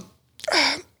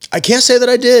 I can't say that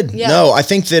I did. Yeah. No, I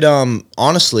think that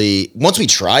honestly, once we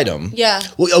tried them. Yeah.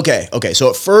 Well, okay. So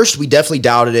at first we definitely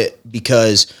doubted it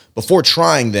because before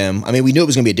trying them, I mean, we knew it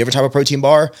was going to be a different type of protein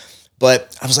bar,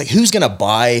 but I was like, who's going to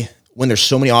buy when there's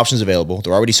so many options available?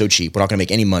 They're already so cheap. We're not going to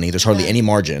make any money. There's hardly any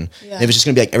margin. Yeah. And if it's just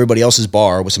going to be like everybody else's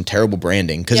bar with some terrible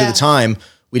branding, because at the time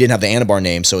we didn't have the ANABAR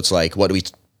name. So it's like, what do we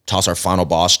toss our Final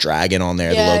Boss dragon on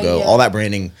there, the logo, all that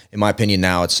branding, in my opinion,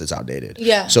 now it's outdated.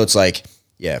 Yeah. So it's like,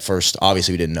 at first,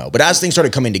 obviously we didn't know. But as things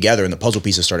started coming together and the puzzle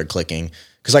pieces started clicking,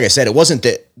 because like I said, it wasn't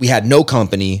that we had no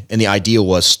company and the idea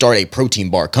was start a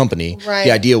protein bar company. Right. The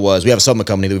idea was we have a supplement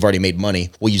company that we've already made money.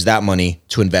 We'll use that money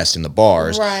to invest in the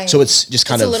bars. Right. So it's just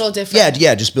kind of a little different.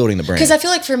 Yeah, just building the brand. Because I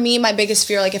feel like for me, my biggest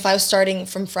fear, like if I was starting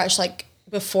from fresh, like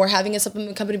before having a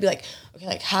supplement company, be like, okay,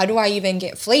 like how do I even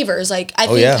get flavors? Like I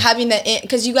think having that in,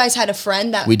 because you guys had a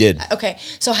friend that we did. Okay,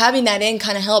 so having that in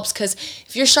kind of helps, because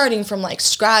if you're starting from like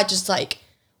scratch, it's like,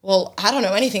 well, I don't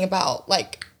know anything about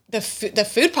like the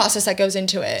food process that goes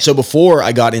into it. So before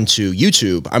I got into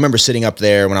YouTube, I remember sitting up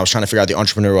there when I was trying to figure out the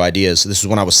entrepreneurial ideas. So this was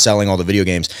when I was selling all the video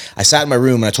games. I sat in my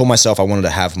room and I told myself I wanted to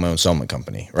have my own supplement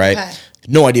company, right? Okay.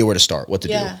 No idea where to start, what to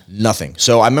do, nothing.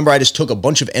 So I remember I just took a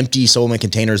bunch of empty supplement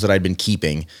containers that I'd been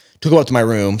keeping, took them up to my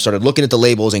room, started looking at the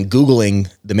labels and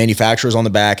Googling the manufacturers on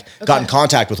the back, got in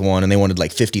contact with one, and they wanted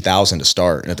like $50,000 to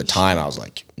start. And at the time I was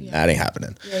like, that ain't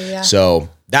happening. So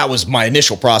that was my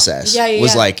initial process,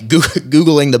 was like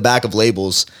Googling the back of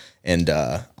labels. And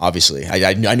obviously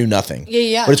I knew nothing. But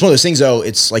it's one of those things though,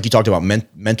 it's like you talked about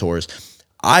mentors.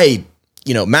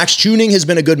 Max Tuning has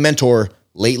been a good mentor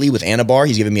lately with ANABAR.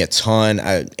 He's given me a ton,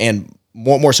 and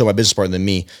more so my business partner than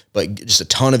me, but just a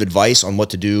ton of advice on what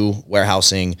to do,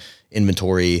 warehousing,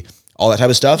 inventory, all that type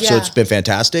of stuff. So it's been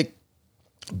fantastic.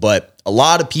 But a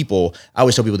lot of people, I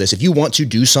always tell people this, if you want to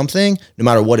do something, no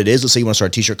matter what it is, let's say you want to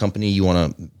start a t-shirt company, you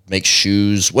want to make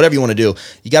shoes, whatever you want to do,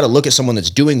 you got to look at someone that's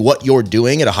doing what you're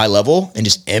doing at a high level and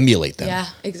just emulate them. Yeah,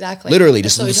 exactly. Literally,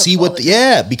 just see what,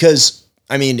 because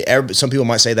I mean, some people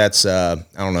might say that's, I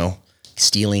don't know,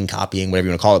 stealing, copying, whatever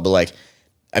you want to call it, but like,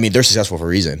 I mean, they're successful for a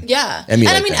reason. Yeah. And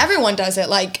I mean, everyone does it.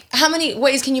 Like, how many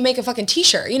ways can you make a fucking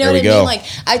t-shirt? You know what I mean? Like,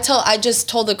 I just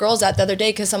told the girls that the other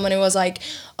day because someone was like,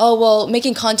 oh, well,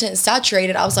 making content is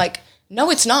saturated. I was like, No,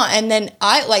 it's not. And then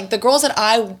I like the girls that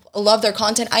I love their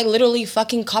content. I literally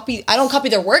fucking copy. I don't copy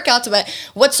their workouts, but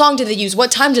what song did they use?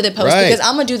 What time did they post? Right. Because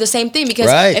I'm gonna do the same thing. Because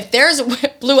Right. if theirs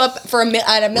blew up for at a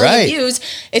million Right. views,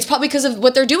 it's probably because of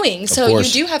what they're doing. So you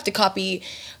course. do have to copy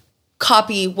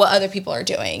what other people are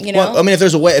doing. You know. Well, I mean, if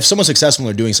there's a way, if someone's successful and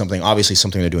they're doing something, obviously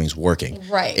something they're doing is working.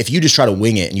 Right. If you just try to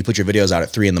wing it and you put your videos out at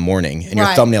 3 a.m. and your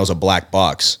Right. thumbnail's a black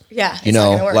box, Yeah, you it's not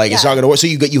know, gonna work. like it's Yeah. not going to work. So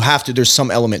you have to. There's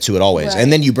some element to it always, Right.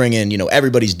 and then you bring in,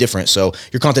 everybody's different, so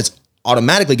your content's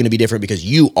automatically going to be different because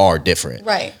you are different.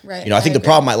 Right. I think the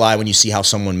problem might lie when you see how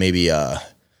someone maybe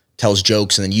tells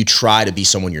jokes and then you try to be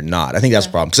someone you're not. I think that's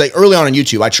the problem. Because early on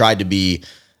YouTube, I tried to be,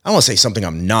 I don't want to say something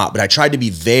I'm not, but I tried to be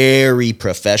very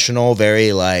professional,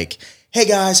 very like, hey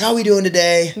guys, how we doing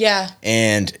today? Yeah.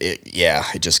 And it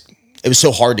was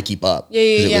so hard to keep up.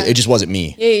 Yeah. It just wasn't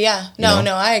me. Yeah. No,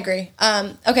 know? I agree.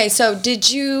 Okay, so did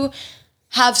you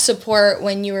have support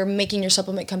when you were making your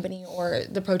supplement company or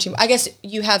the protein? I guess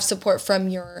you have support from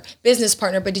your business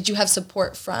partner, but did you have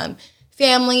support from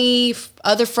family,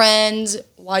 other friends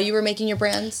while you were making your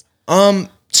brands?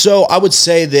 So I would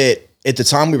say that at the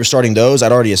time we were starting those,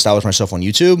 I'd already established myself on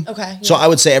YouTube. Okay. So I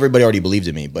would say everybody already believed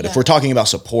in me. But if Yeah. we're talking about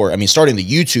support, I mean, starting the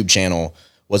YouTube channel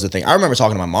was the thing. I remember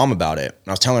talking to my mom about it. And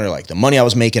I was telling her like the money I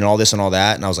was making and all this and all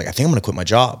that. And I was like, I think I'm going to quit my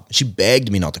job. And she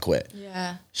begged me not to quit.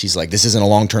 Yeah. She's like, this isn't a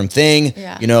long-term thing.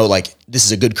 Yeah. Like this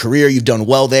is a good career. You've done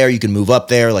well there. You can move up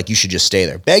there. Like you should just stay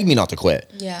there. Begged me not to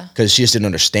quit. Yeah. Because she just didn't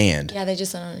understand. Yeah, they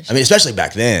just don't understand. I mean, especially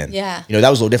back then. Yeah. That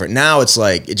was a little different. Now it's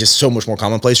like, it's just so much more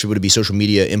commonplace for people to be social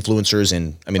media influencers.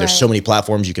 And I mean, there's so Right. many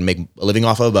platforms you can make a living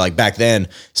off of. But like back then,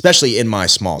 especially in my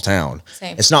small town,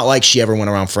 Same. it's not like she ever went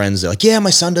around friends. They're like, yeah, my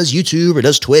son does YouTube or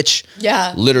does Twitch.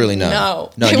 Yeah. Literally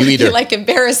no. No. You would either, be like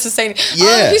embarrassed to say,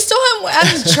 Yeah. you still have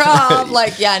his job.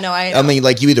 Like, yeah, no, I know. I mean,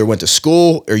 like you either went to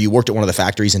school or you worked at one of the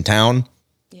factories in town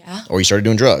yeah. or you started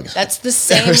doing drugs. That's the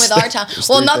same with our town.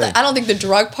 Well, not that I don't think the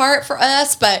drug part for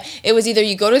us, but it was either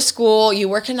you go to school, you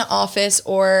work in an office,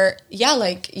 or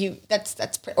like you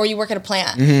or you work at a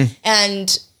plant. Mm-hmm.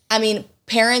 And I mean,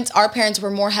 our parents were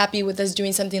more happy with us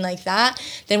doing something like that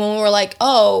than when we were like,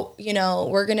 oh,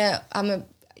 I'm gonna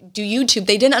do YouTube.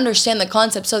 They didn't understand the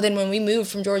concept. So then when we moved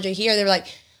from Georgia here, they were like,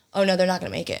 oh no, they're not gonna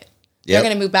make it. They're Yep.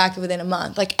 going to move back within a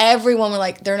month. Like everyone were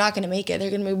like, they're not going to make it. They're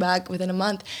going to move back within a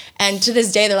month. And to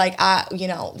this day, they're like,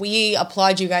 we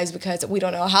applaud you guys because we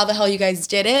don't know how the hell you guys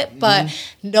did it, but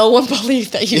no one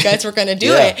believed that you guys were going to do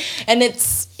Yeah. it. And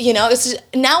it's, it's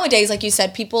just, nowadays, like you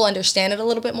said, people understand it a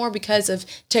little bit more because of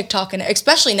TikTok, and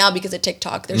especially now because of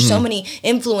TikTok. There's so many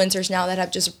influencers now that have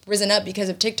just risen up because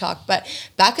of TikTok. But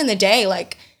back in the day,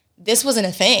 like, this wasn't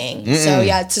a thing. So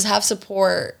yeah, to have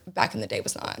support back in the day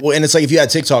was not. Well, and it's like if you had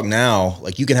TikTok now,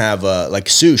 like you can have like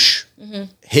Sush,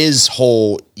 his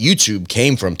whole YouTube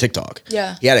came from TikTok.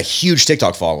 Yeah. He had a huge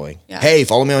TikTok following. Yeah. Hey,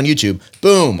 follow me on YouTube.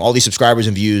 Boom, all these subscribers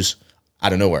and views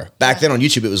out of nowhere. Back then on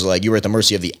YouTube, it was like you were at the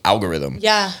mercy of the algorithm.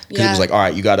 Yeah. Because it was like, all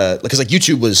right, you gotta, because like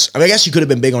YouTube was, I mean, I guess you could have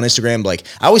been big on Instagram. But like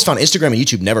I always found Instagram and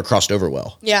YouTube never crossed over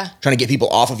well. Yeah. Trying to get people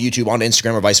off of YouTube onto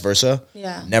Instagram or vice versa.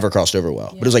 Yeah. Never crossed over well.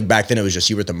 But it was like back then it was just,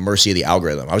 you were at the mercy of the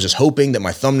algorithm. I was just hoping that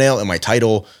my thumbnail and my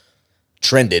title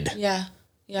trended. Yeah.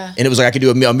 Yeah. And it was like I could do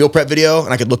a meal prep video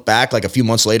and I could look back like a few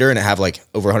months later and it have like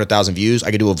over 100,000 views. I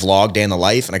could do a vlog day in the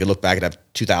life and I could look back and have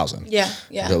 2,000. Yeah.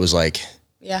 Yeah. So it was like,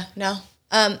 yeah. No.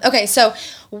 Okay, so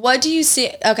what do you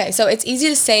see? Okay, so it's easy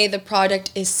to say the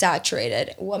product is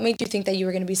saturated. What made you think that you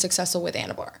were going to be successful with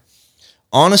Anabar?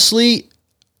 honestly,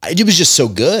 it was just so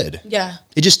good. Yeah.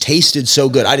 It just tasted so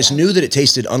good. I just knew that it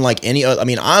tasted unlike any other. I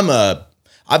mean,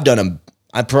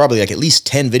 I've probably like at least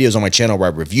 10 videos on my channel where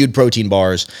I've reviewed protein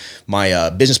bars. My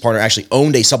business partner actually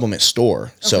owned a supplement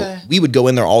store. So Okay. we would go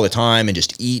in there all the time and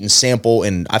just eat and sample.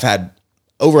 And I've had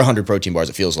over 100 protein bars,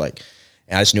 it feels like.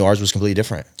 And I just knew ours was completely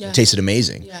different. Yeah. It tasted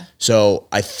amazing. Yeah. So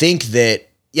I think that,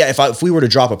 yeah, if we were to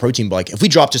drop a protein bar, like if we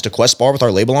dropped just a Quest bar with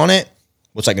our label on it,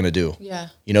 what's that going to do? Yeah.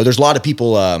 You know, there's a lot of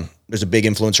people, there's a big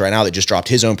influencer right now that just dropped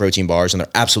his own protein bars and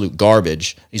they're absolute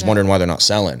garbage. He's wondering why they're not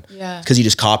selling. Yeah. Because he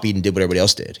just copied and did what everybody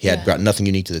else did. He had Yeah. brought nothing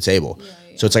unique to the table.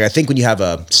 So it's like, I think when you have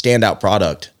a standout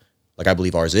product, like I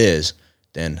believe ours is,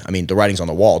 then, I mean, the writing's on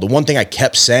the wall. The one thing I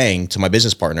kept saying to my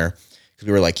business partner, because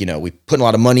we were like, you know, we put a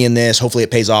lot of money in this. Hopefully it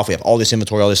pays off. We have all this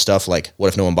inventory, all this stuff. Like, what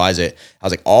if no one buys it? I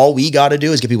was like, all we got to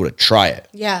do is get people to try it.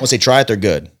 Yeah. Once they try it, they're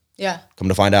good. Yeah. Come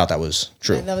to find out, that was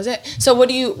true. That was it. So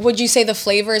would you say the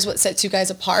flavor is what sets you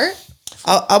guys apart?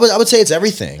 I would say it's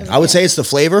everything. I would say it's the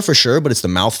flavor for sure, but it's the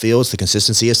mouthfeel, it's the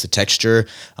consistency, it's the texture.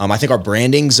 I think our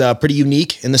branding's pretty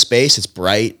unique in the space. It's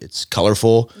bright, it's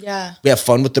colorful. Yeah. We have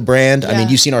fun with the brand. I mean, Yeah.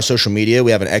 you've seen our social media.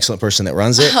 We have an excellent person that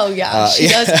runs it. Oh yeah, she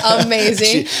does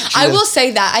amazing. I does. will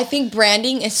say that I think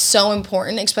branding is so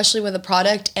important, especially with a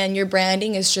product, and your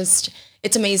branding is just.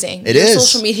 It's amazing. It Your is.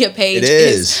 social media page It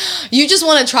is. You just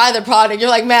want to try the product. You're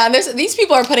like, man, these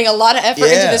people are putting a lot of effort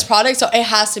into Yeah. this product, so it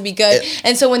has to be good.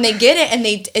 And so when they get it and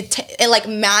it like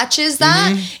matches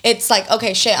that, it's like,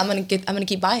 okay, shit, I'm gonna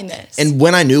keep buying this. And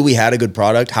when I knew we had a good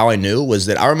product, how I knew was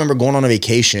that I remember going on a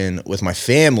vacation with my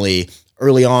family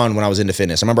early on when I was into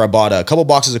fitness. I remember I bought a couple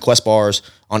boxes of Quest bars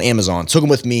on Amazon, took them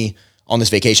with me on this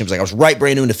vacation. It was like I was right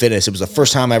brand new into fitness. It was the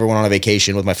first time I ever went on a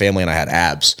vacation with my family and I had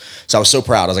abs. So I was so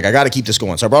proud. I was like, I got to keep this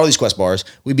going. So I brought all these Quest bars.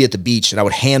 We'd be at the beach and I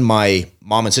would hand my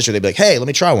mom and sister, they'd be like, hey, let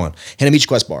me try one. Hand them each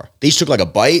Quest bar. They each took like a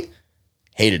bite,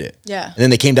 hated it. Yeah. And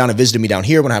then they came down and visited me down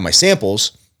here when I had my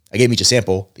samples. I gave them each a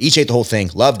sample. They each ate the whole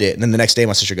thing, loved it. And then the next day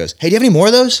my sister goes, hey, do you have any more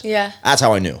of those? Yeah. That's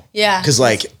how I knew. Yeah. Because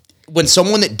like when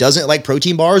someone that doesn't like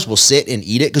protein bars will sit and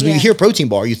eat it, because when you hear protein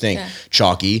bar, you think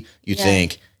chalky, you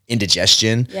think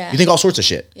indigestion, you think all sorts of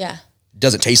shit. Yeah.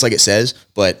 Doesn't taste like it says,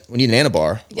 but when you eat an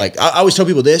ANABAR, like I always tell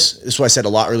people this is what I said a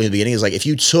lot early in the beginning, is like if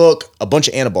you took a bunch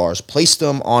of ANABARs, placed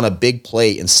them on a big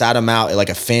plate and sat them out at like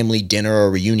a family dinner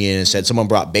or reunion and said someone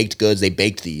brought baked goods, they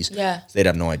baked these, they'd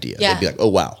have no idea. Yeah. They'd be like, oh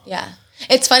wow. Yeah.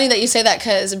 It's funny that you say that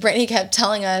because Brittany kept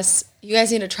telling us, you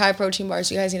guys need to try protein bars.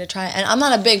 You guys need to try it. And I'm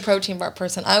not a big protein bar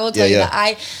person. I will tell you that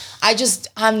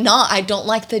I don't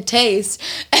like the taste.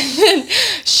 And then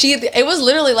it was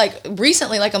literally like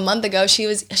recently, like a month ago,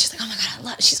 she's like, oh my God, I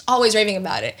love it. She's always raving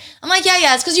about it. I'm like,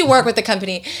 yeah, it's because you work with the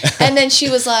company. And then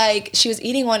she was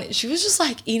eating one. She was just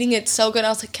like eating it so good. I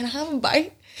was like, can I have a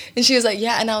bite? And she was like,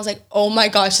 yeah. And I was like, oh my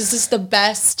gosh, this is the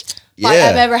best bite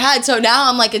I've ever had. So now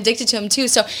I'm like addicted to them too.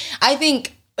 So I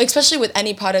think, especially with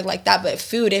any product like that, but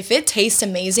food, if it tastes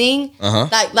amazing,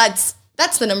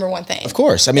 that's the number one thing. Of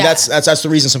course. I mean, that's the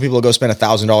reason some people go spend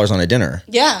 $1,000 on a dinner.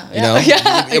 Yeah. You know?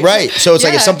 Yeah. Right. So it's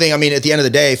like, it's something, I mean, at the end of the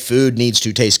day, food needs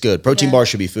to taste good. Protein bars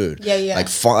should be food. Yeah. Like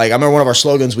I remember one of our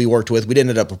slogans we worked with, we didn't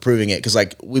end up approving it because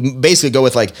like we basically go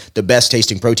with like the best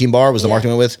tasting protein bar was the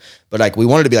marketing we went with. But like we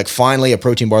wanted to be like finally a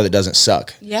protein bar that doesn't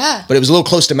suck. Yeah. But it was a little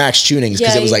close to Max Tunings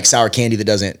because it was like sour candy that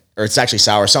doesn't, or it's actually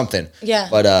sour something. Yeah.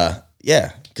 But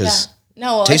because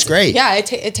no, tastes great. Yeah,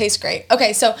 it tastes great.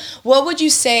 Okay, so what would you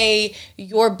say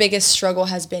your biggest struggle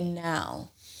has been now?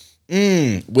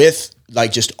 With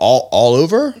like just all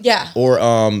over? Yeah. Or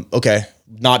okay,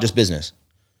 not just business.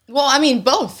 Well, I mean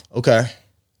both. Okay.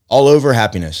 All over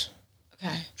happiness.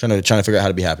 Okay. Trying to figure out how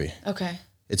to be happy. Okay.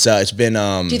 It's been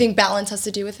Do you think balance has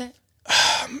to do with it?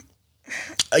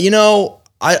 you know,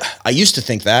 I used to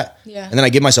think that. Yeah. And then I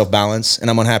give myself balance and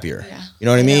I'm unhappier. Yeah. You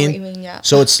know what I mean? know what you mean, yeah.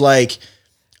 So it's like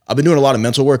I've been doing a lot of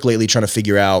mental work lately trying to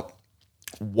figure out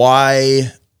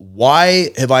why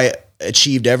have I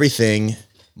achieved everything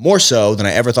more so than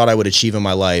I ever thought I would achieve in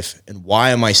my life, and why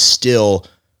am I still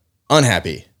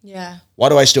unhappy? Yeah. Why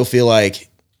do I still feel like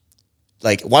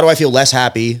why do I feel less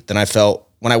happy than I felt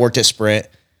when I worked at Sprint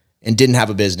and didn't have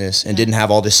a business and didn't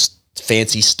have all this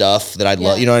fancy stuff that I'd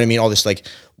love, you know what I mean? All this, like,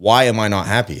 why am I not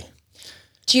happy?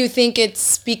 Do you think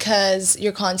it's because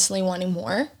you're constantly wanting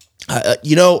more?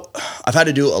 You know, I've had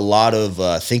to do a lot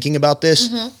of thinking about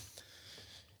this.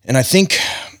 And I think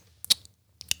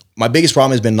my biggest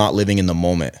problem has been not living in the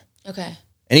moment. Okay.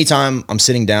 Anytime I'm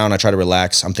sitting down, I try to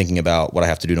relax. I'm thinking about what I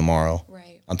have to do tomorrow.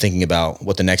 Right. I'm thinking about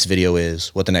what the next video is,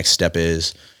 what the next step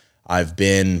is. I've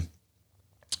been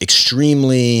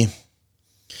extremely,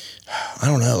 I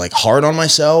don't know, like hard on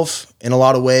myself in a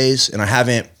lot of ways. And I'm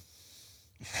trying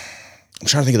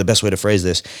to think of the best way to phrase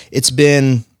this.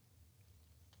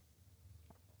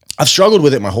 I've struggled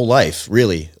with it my whole life,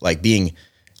 really, like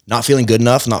not feeling good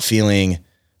enough, not feeling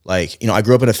like, you know, I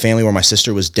grew up in a family where my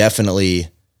sister was definitely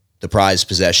the prized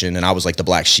possession and I was like the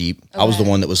black sheep. Okay. I was the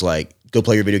one that was like, go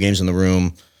play your video games in the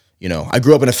room. You know, I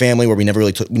grew up in a family where we never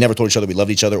told each other we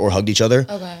loved each other or hugged each other.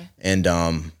 Okay. And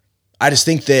I just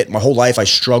think that my whole life I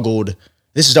struggled.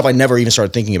 This is stuff I never even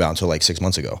started thinking about until like 6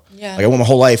 months ago. Yeah. Like I went my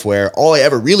whole life where all I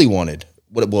ever really wanted,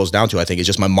 what it boils down to, I think, is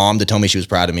just my mom to tell me she was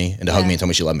proud of me and to hug me and tell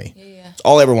me she loved me. Yeah. It's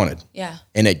all I ever wanted. Yeah.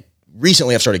 And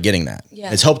recently I've started getting that.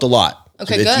 Yeah. It's helped a lot.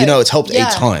 Okay, good. You know, it's helped a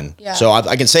ton. Yeah. So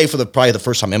I can say probably the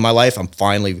first time in my life, I'm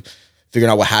finally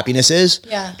figuring out what happiness is.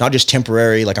 Yeah. Not just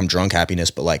temporary, like I'm drunk happiness,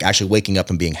 but like actually waking up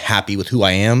and being happy with who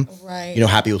I am. Right. You know,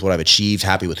 happy with what I've achieved,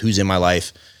 happy with who's in my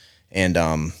life. And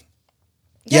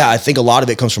I think a lot of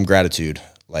it comes from gratitude.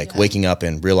 Like waking up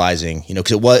and realizing, you know,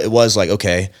 because it was like,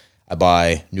 okay, I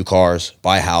buy new cars,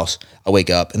 buy a house, I wake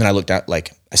up, and then I looked at,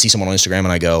 like, I see someone on Instagram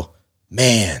and I go,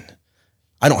 man,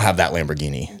 I don't have that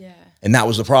Lamborghini. Yeah. And that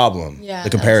was the problem, Yeah, the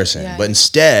comparison. yeah. But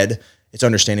instead, it's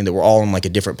understanding that we're all in like a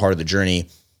different part of the journey,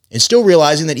 and still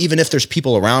realizing that even if there's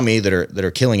people around me that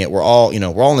are killing it, we're all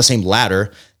on the same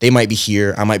ladder. They might be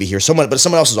here, I might be here. But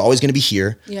someone else is always going to be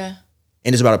here. Yeah.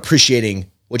 And it's about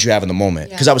appreciating what you have in the moment.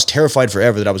 Because I was terrified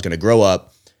forever that I was going to grow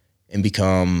up and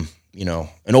become,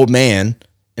 an old man,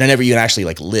 and I never even actually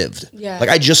like lived. Yeah. Like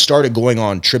I just started going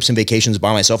on trips and vacations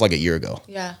by myself like a year ago.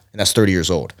 Yeah. And that's 30 years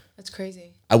old. That's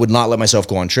crazy. I would not let myself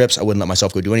go on trips. I wouldn't let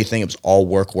myself go do anything. It was all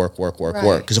work.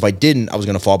 Right. Because if I didn't, I was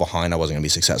going to fall behind. I wasn't going to be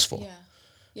successful. Yeah.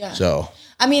 Yeah. So,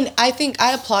 I mean, I think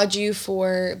I applaud you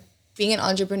for being an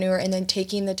entrepreneur and then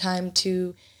taking the time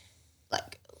to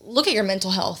like look at your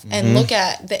mental health and look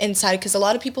at the inside, because a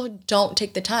lot of people don't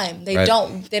take the time. They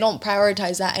don't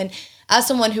prioritize that. And as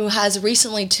someone who has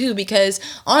recently too, because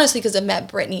honestly, because I met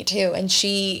Brittany too, and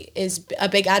she is a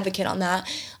big advocate on that,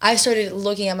 I started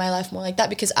looking at my life more like that,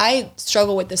 because I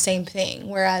struggle with the same thing.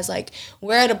 Whereas like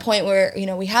we're at a point where,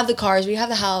 we have the cars, we have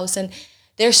the house, and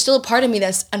there's still a part of me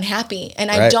that's unhappy,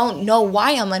 and I don't know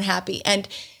why I'm unhappy. And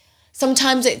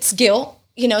sometimes it's guilt.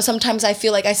 Sometimes I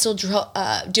feel like I still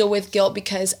deal with guilt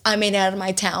because I made it out of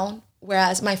my town,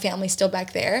 whereas my family's still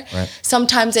back there. Right.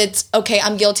 Sometimes it's, okay,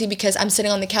 I'm guilty because I'm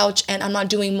sitting on the couch and I'm not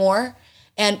doing more,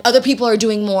 and other people are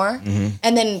doing more.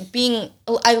 And then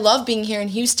I love being here in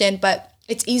Houston, but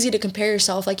it's easy to compare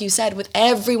yourself, like you said, with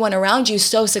everyone around you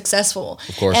so successful.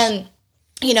 Of course. And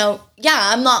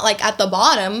I'm not like at the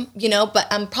bottom, but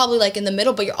I'm probably like in the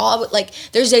middle, but you're all like,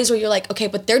 there's days where you're like, okay,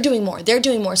 but they're doing more.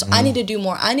 So I need to do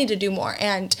more.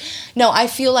 And no, I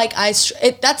feel like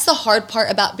that's the hard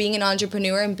part about being an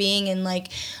entrepreneur and being in like,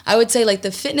 I would say like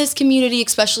the fitness community,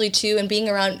 especially too, and being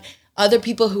around other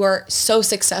people who are so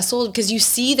successful, because you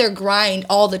see their grind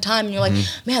all the time and you're like,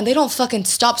 man, they don't fucking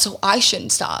stop, so I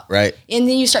shouldn't stop. Right. And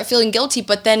then you start feeling guilty,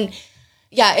 but then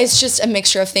it's just a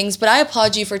mixture of things. But I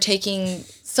applaud you for taking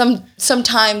some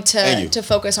time to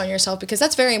focus on yourself, because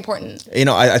that's very important.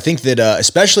 I think that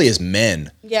especially as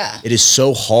men, it is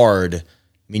so hard. I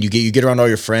mean, you get around all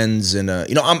your friends, and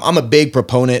I'm a big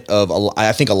proponent of.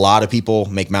 I think a lot of people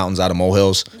make mountains out of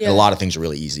molehills, and a lot of things are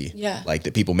really easy, like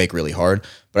that people make really hard.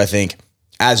 But I think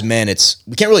as men,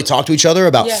 we can't really talk to each other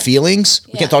about feelings.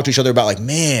 We can't talk to each other about like,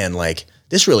 man, like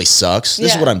this really sucks.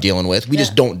 This is what I'm dealing with. We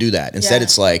just don't do that. Instead,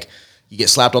 it's like, you get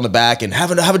slapped on the back and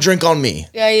have a drink on me.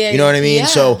 You know what I mean? Yeah.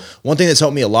 So one thing that's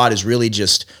helped me a lot is really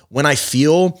just when I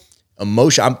feel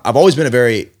emotion. I've always been a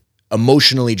very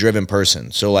emotionally driven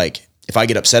person. So like if I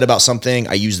get upset about something,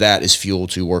 I use that as fuel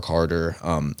to work harder.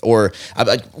 Or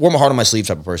I wear my heart on my sleeve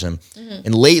type of person.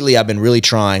 And lately I've been really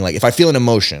trying, like if I feel an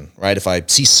emotion, right? If I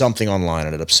see something online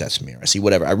and it upsets me, or I see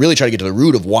whatever, I really try to get to the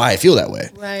root of why I feel that way.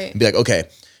 Right. And be like, okay,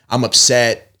 I'm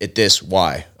upset at this.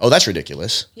 Why? Oh, that's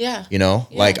ridiculous. Yeah.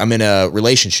 Like I'm in a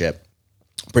relationship,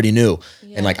 pretty new.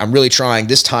 And like, I'm really trying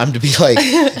this time to be like,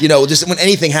 just when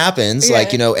anything happens,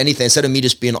 like, anything, instead of me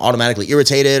just being automatically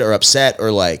irritated or upset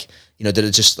or like, that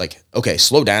it's just like, okay,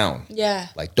 slow down. Yeah.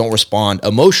 Like don't respond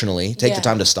emotionally. Take the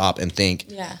time to stop and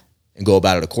think and go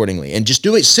about it accordingly. And just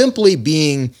do it simply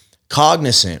being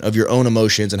cognizant of your own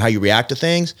emotions and how you react to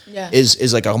things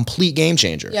is like a complete game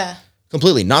changer. Yeah.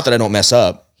 Completely. Not that I don't mess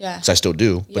up. Yeah. Because I still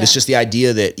do. But it's just the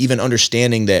idea that even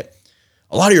understanding that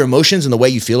a lot of your emotions and the way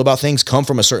you feel about things come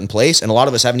from a certain place. And a lot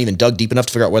of us haven't even dug deep enough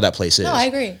to figure out where that place is. No, I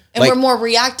agree. And we're more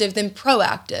reactive than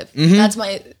proactive. That's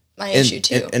my issue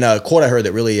too. And a quote I heard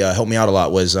that really helped me out a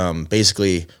lot was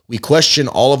basically, we question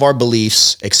all of our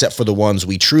beliefs except for the ones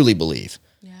we truly believe.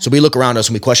 Yeah. So we look around us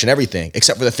and we question everything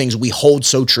except for the things we hold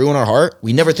so true in our heart.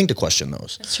 We never think to question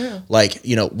those. That's true. Like,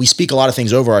 we speak a lot of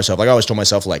things over ourselves. Like I always told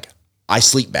myself, like, I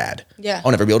sleep bad. Yeah.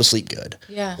 I'll never be able to sleep good.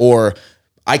 Yeah. Or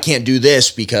I can't do this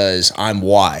because I'm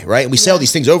why, right? And we say all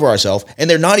these things over ourselves and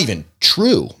they're not even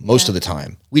true most of the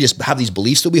time. We just have these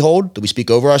beliefs that we hold, that we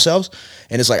speak over ourselves.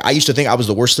 And it's like, I used to think I was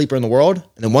the worst sleeper in the world.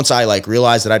 And then once I like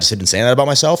realized that I just had been saying that about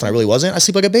myself and I really wasn't, I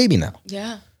sleep like a baby now.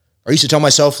 Yeah. Or I used to tell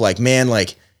myself like, man,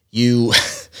 like you,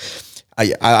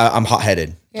 I'm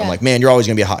hot-headed. Yeah. I'm like, man, you're always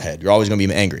going to be a hothead. You're always going to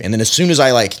be angry. And then as soon as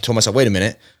I like told myself, wait a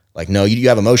minute, like, no, you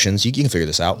have emotions. You can figure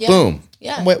this out. Yeah. Boom.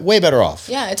 Yeah. I'm way better off.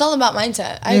 Yeah. It's all about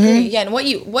mindset. I agree. Yeah. And what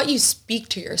you speak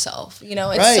to yourself,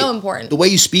 it's so important. The way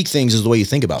you speak things is the way you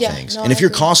think about things. And if you're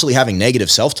constantly having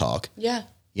negative self-talk,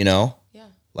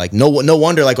 like no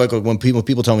wonder, like when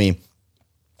people tell me,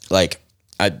 like,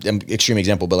 I'm extreme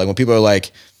example, but like when people are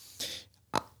like,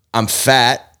 I'm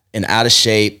fat and out of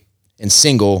shape and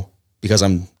single because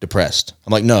I'm depressed.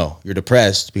 I'm like, no, you're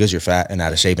depressed because you're fat and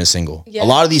out of shape and single. Yeah. A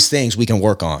lot of these things we can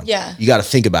work on. Yeah. You got to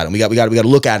think about it. We got to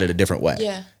look at it a different way.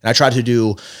 Yeah. And I tried to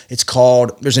do,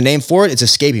 there's a name for it. It's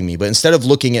escaping me. But instead of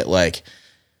looking at like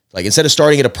Like instead of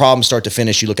starting at a problem, start to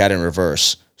finish, you look at it in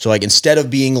reverse. So like instead of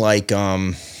being like,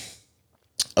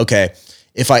 okay,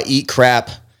 if I eat crap,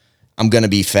 I'm going to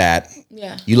be fat.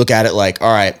 Yeah. You look at it like,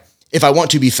 all right, if I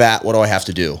want to be fat, what do I have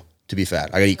to do to be fat?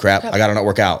 I got to eat crap. I got to not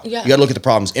work out. Yeah. You got to look at the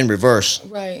problems in reverse.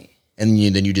 Right. And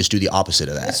then you just do the opposite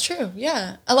of that. That's true.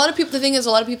 Yeah. A lot of people, the thing is, a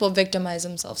lot of people victimize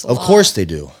themselves a lot. Of course they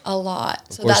do. A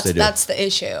lot. So course they do. that's the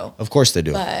issue. Of course they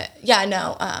do. But yeah,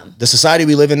 no. The society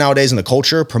we live in nowadays and the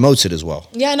culture promotes it as well.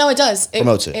 Yeah, no, it does.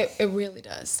 Promotes it. It really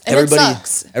does. And it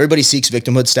sucks. Everybody seeks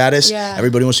victimhood status. Yeah.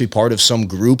 Everybody wants to be part of some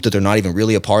group that they're not even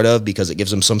really a part of because it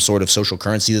gives them some sort of social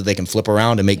currency that they can flip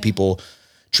around and make people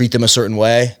treat them a certain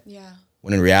way. Yeah.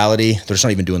 When in reality, they're just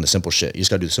not even doing the simple shit. You just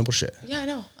got to do the simple shit. Yeah, I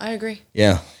know. I agree.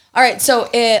 Yeah. All right. So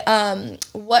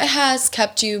what has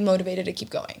kept you motivated to keep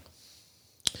going?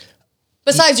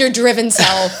 Besides your driven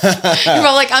self. You're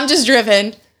probably like, I'm just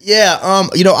driven. Yeah.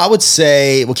 I would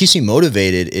say what keeps me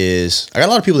motivated is I got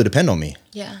a lot of people that depend on me.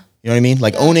 Yeah. You know what I mean?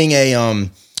 Like owning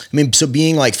so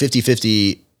being like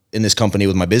 50-50 in this company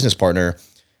with my business partner,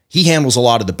 he handles a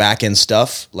lot of the back end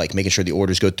stuff, like making sure the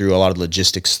orders go through, a lot of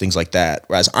logistics, things like that.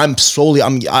 Whereas I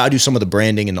do some of the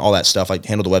branding and all that stuff. I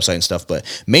handle the website and stuff,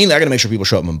 but mainly I got to make sure people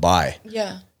show up and buy.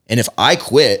 Yeah. And if I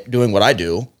quit doing what I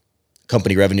do,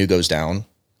 company revenue goes down,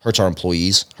 hurts our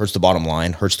employees, hurts the bottom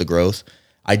line, hurts the growth.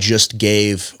 I just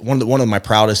gave one of my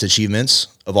proudest achievements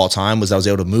of all time was I was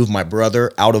able to move my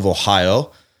brother out of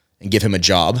Ohio and give him a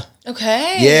job.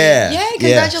 Okay. Yeah. Yeah.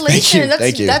 Congratulations. Yeah.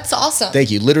 Thank you. That's awesome. Thank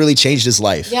you. Literally changed his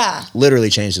life. Yeah. Literally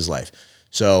changed his life.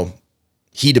 So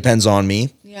he depends on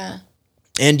me. Yeah.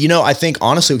 And, I think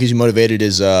honestly what keeps me motivated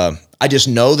is I just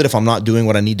know that if I'm not doing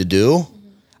what I need to do,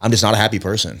 I'm just not a happy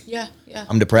person. Yeah. Yeah.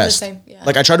 I'm depressed. The same. Yeah.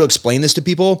 Like I try to explain this to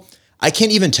people. I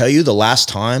can't even tell you the last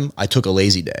time I took a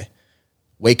lazy day.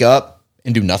 Wake up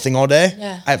and do nothing all day.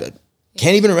 Yeah.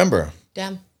 Can't even remember.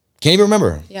 Damn. Can't even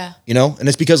remember. Yeah. And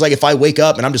it's because like if I wake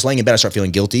up and I'm just laying in bed, I start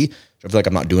feeling guilty. I feel like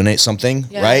I'm not doing something,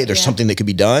 right? There's something that could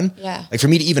be done. Yeah. Like for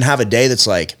me to even have a day that's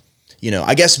like,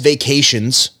 I guess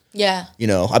vacations. Yeah.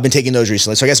 I've been taking those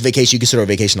recently. So I guess vacation, you consider a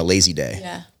vacation a lazy day.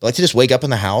 Yeah. But like to just wake up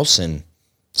in the house and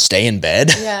stay in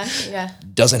bed. Yeah. Yeah.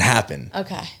 Doesn't happen.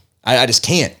 Okay. I just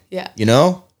can't. Yeah.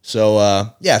 So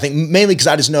I think mainly because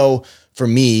I just know for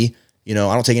me, I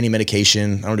don't take any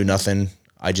medication. I don't do nothing.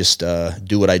 I just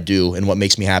do what I do, and what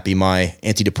makes me happy. My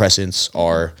antidepressants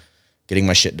are getting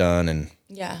my shit done, and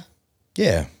yeah.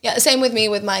 Same with me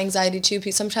with my anxiety too.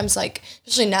 Sometimes, like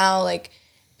especially now, like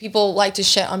people like to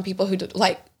shit on people who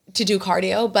like to do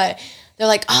cardio, but they're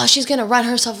like, oh, she's gonna run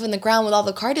herself in the ground with all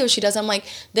the cardio she does. I'm like,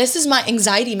 this is my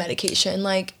anxiety medication.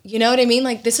 Like, you know what I mean?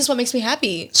 Like, this is what makes me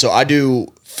happy. So I do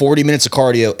 40 minutes of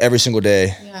cardio every single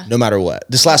day, no matter what.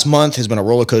 This last month has been a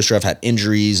roller coaster. I've had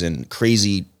injuries and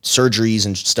crazy surgeries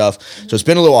and stuff. Mm-hmm. So it's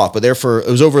been a little off, but it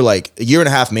was over like a year and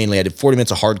a half mainly. I did 40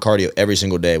 minutes of hard cardio every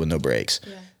single day with no breaks.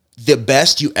 Yeah. The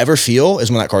best you ever feel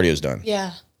is when that cardio is done.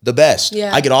 Yeah. The best.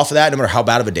 Yeah. I get off of that no matter how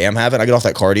bad of a day I'm having. I get off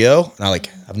that cardio and I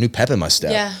have a new pep in my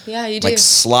step. Yeah, you do. Like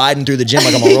sliding through the gym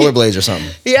like I'm on rollerblades or something.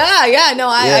 Yeah. No,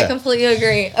 I completely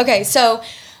agree. Okay, so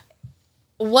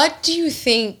what do you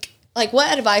think, like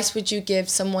what advice would you give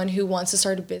someone who wants to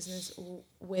start a business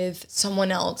with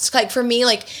someone else? Like for me,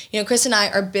 like, Chris and I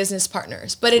are business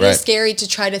partners, but it is scary to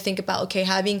try to think about, okay,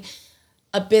 having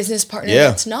a business partner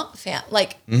that's not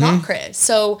not Chris.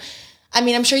 So I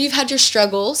mean, I'm sure you've had your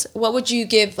struggles. What would you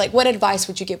give? Like, what advice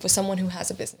would you give with someone who has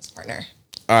a business partner?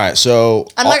 All right, so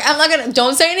I'm not gonna.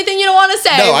 Don't say anything you don't want to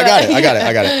say. No, I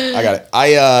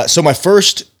got it. So my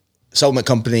first supplement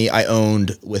company I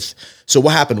owned with. So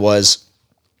what happened was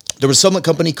there was a supplement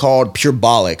company called Pure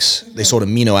Bolics. They sold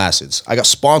amino acids. I got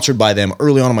sponsored by them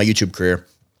early on in my YouTube career.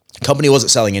 Company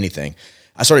wasn't selling anything.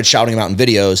 I started shouting them out in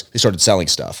videos. They started selling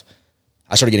stuff.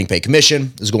 I started getting paid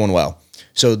commission. It was going well.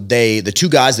 So the two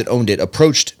guys that owned it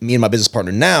approached me and my business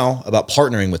partner now about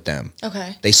partnering with them.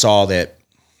 Okay. They saw that,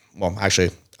 well,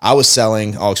 actually, I was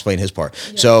selling. I'll explain his part.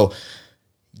 Yeah. So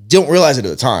didn't realize it at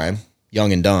the time.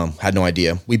 Young and dumb. Had no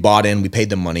idea. We bought in. We paid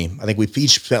them money. I think we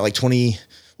each spent like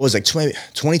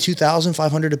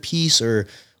 $22,500 a piece, or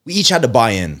we each had to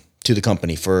buy in to the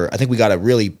company for, I think we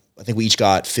each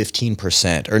got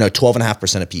 15% or no,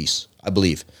 12.5% a piece, I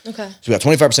believe. Okay. So we got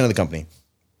 25% of the company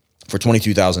for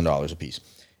 $22,000 a piece.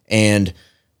 And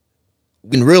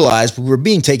we didn't realize we were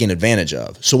being taken advantage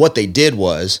of. So what they did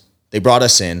was they brought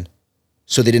us in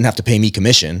so they didn't have to pay me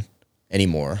commission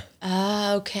anymore.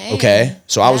 Okay. Okay.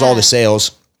 So I was all the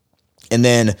sales. And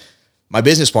then my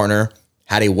business partner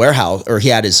had a warehouse, or he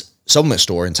had his supplement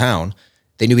store in town.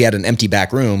 They knew he had an empty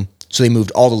back room. So they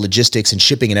moved all the logistics and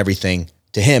shipping and everything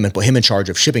to him and put him in charge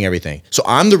of shipping everything. So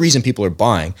I'm the reason people are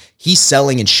buying. He's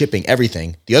selling and shipping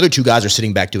everything. The other two guys are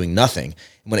sitting back doing nothing.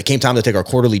 And when it came time to take our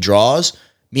quarterly draws,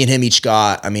 me and him each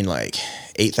got, like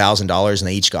 $8,000, and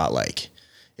they each got like,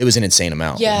 it was an insane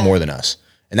amount, more than us.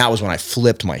 And that was when I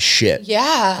flipped my shit.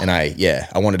 Yeah. And I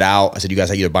wanted out. I said, you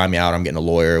guys either buy me out or I'm getting a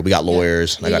lawyer. We got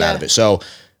lawyers, and I got out of it. So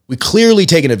we clearly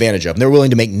taken advantage of them. They're willing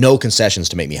to make no concessions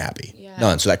to make me happy. Yeah.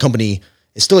 None. So that company,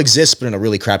 it still exists, but in a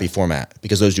really crappy format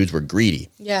because those dudes were greedy.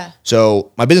 Yeah.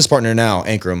 So my business partner now,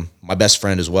 Ankrum, my best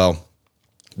friend as well,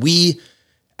 we,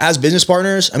 as business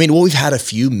partners, we've had a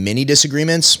few mini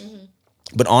disagreements,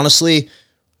 but honestly,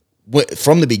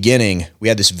 from the beginning, we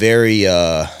had this very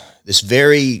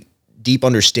deep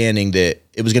understanding that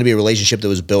it was going to be a relationship that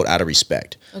was built out of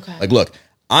respect. Okay. Like, look,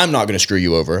 I'm not going to screw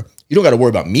you over. You don't got to worry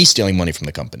about me stealing money from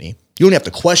the company. You don't have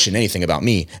to question anything about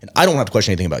me, and I don't have to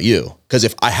question anything about you. Because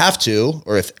if I have to,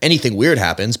 or if anything weird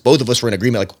happens, both of us were in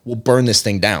agreement, like, we'll burn this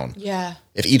thing down. Yeah.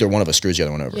 If either one of us screws the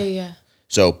other one over. Yeah.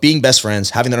 So being best friends,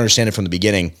 having that understanding from the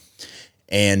beginning,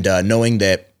 and knowing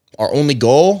that our only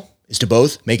goal is to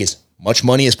both make as much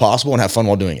money as possible and have fun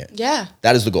while doing it. Yeah.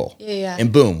 That is the goal. Yeah.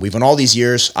 And boom, we've in all these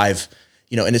years, and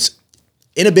it's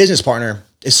in a business partner,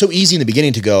 it's so easy in the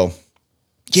beginning to go,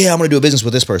 yeah, I'm going to do a business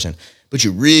with this person. But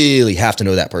you really have to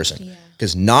know that person.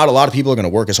 Because not a lot of people are going to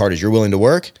work as hard as you're willing to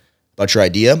work about your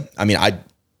idea. I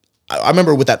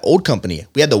remember with that old company,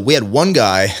 we had one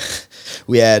guy,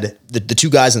 we had the two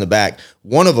guys in the back.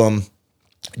 One of them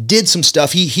did some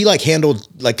stuff. He like handled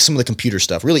like some of the computer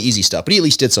stuff, really easy stuff, but he at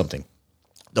least did something.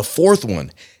 The fourth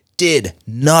one did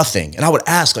nothing. And I would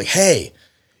ask like, hey,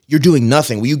 you're doing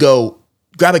nothing. Will you go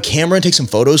grab a camera and take some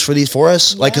photos for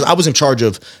us? Yeah. Like, cause I was in charge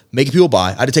of making people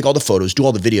buy. I had to take all the photos, do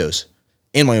all the videos,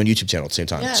 and my own YouTube channel at the same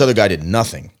time. Yeah. This other guy did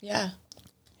nothing. Yeah.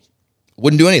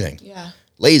 Wouldn't do anything. Yeah.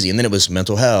 Lazy. And then it was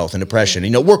mental health and depression.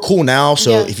 Yeah. We're cool now.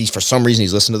 So if he's, for some reason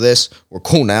he's listening to this, we're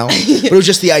cool now. But it was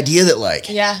just the idea that like,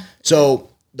 so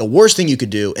the worst thing you could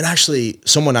do, and actually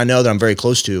someone I know that I'm very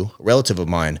close to, a relative of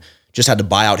mine, just had to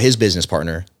buy out his business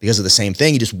partner because of the same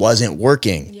thing. He just wasn't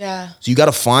working. Yeah. So you got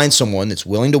to find someone that's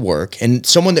willing to work, and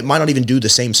someone that might not even do the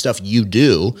same stuff you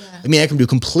do. Yeah. I can do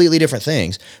completely different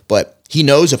things, but he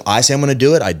knows if I say I'm going to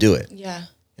do it, I do it. Yeah.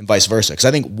 And vice versa. Because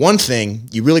I think one thing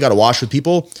you really got to watch with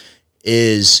people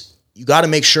is you got to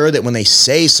make sure that when they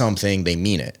say something, they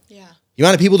mean it. The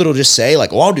amount of people that'll just say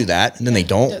like, oh, I'll do that. And then they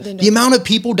don't. The amount of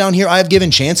people down here I've given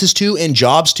chances to and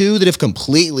jobs to that have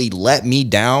completely let me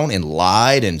down and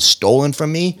lied and stolen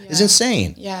from me is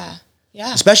insane. Yeah.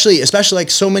 Yeah. Especially like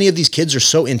so many of these kids are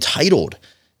so entitled.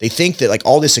 They think that like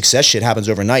all this success shit happens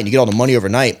overnight and you get all the money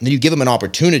overnight, and then you give them an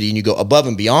opportunity and you go above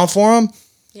and beyond for them.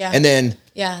 Yeah. And then,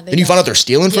 then you find out they're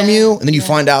stealing from you, and then you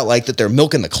find out like that they're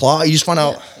milking the clock. You just find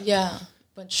out. Yeah.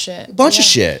 Bunch of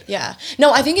shit. Yeah.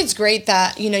 No, I think it's great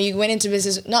that, you went into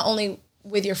business not only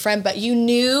with your friend, but you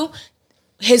knew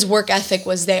his work ethic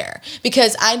was there.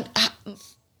 Because I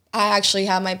actually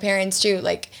have my parents too,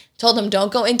 like told them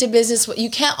don't go into business.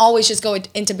 You can't always just go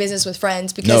into business with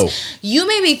friends, because you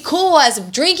may be cool as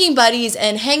drinking buddies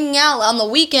and hanging out on the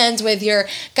weekends with your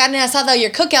carne asada,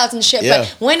 your cookouts and shit. But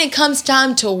when it comes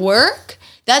time to work,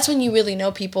 that's when you really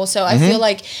know people. So I feel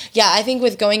like, I think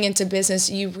with going into business,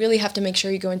 you really have to make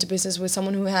sure you go into business with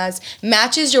someone who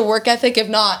matches your work ethic. If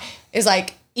not, is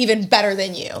like even better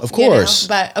than you. Of course.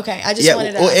 But okay, I just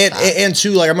wanted to ask and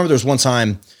too, like I remember there was one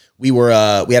time we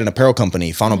had an apparel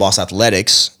company, Final Boss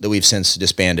Athletics, that we've since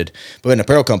disbanded. But we had an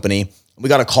apparel company. We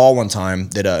got a call one time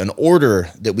that an order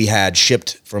that we had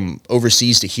shipped from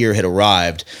overseas to here had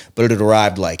arrived, but it had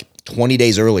arrived like 20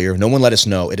 days earlier. No one let us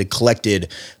know. It had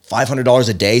collected $500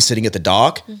 a day sitting at the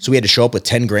dock. So we had to show up with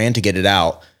 10 grand to get it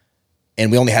out.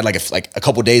 And we only had like a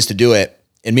couple days to do it.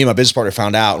 And me and my business partner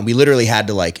found out, and we literally had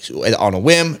to like on a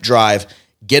whim drive,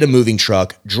 get a moving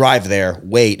truck, drive there,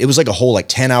 wait. It was like a whole like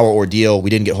 10-hour ordeal.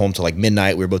 We didn't get home till like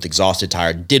midnight. We were both exhausted,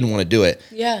 tired, didn't want to do it.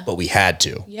 Yeah. But we had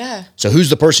to. Yeah. So who's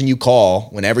the person you call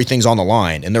when everything's on the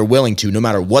line and they're willing to, no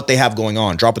matter what they have going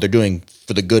on, drop what they're doing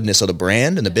for the goodness of the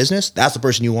brand and the business? That's the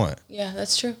person you want. Yeah,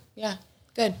 that's true. Yeah.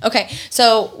 Good. Okay.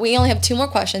 So we only have 2 more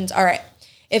questions. All right.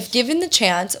 If given the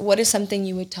chance, what is something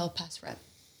you would tell past Rem?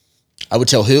 I would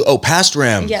tell who? Oh, past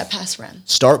Rem. Yeah, past Rem.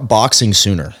 Start boxing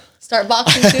sooner. Start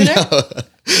boxing sooner?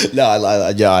 No,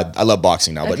 I love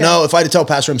boxing now. But no, if I had to tell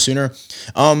past Rem sooner,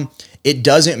 it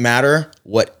doesn't matter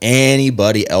what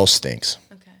anybody else thinks.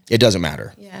 Okay. It doesn't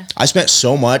matter. Yeah. I spent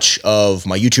so much of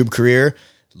my YouTube career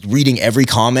reading every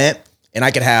comment, and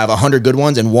I could have 100 good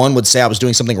ones, and one would say I was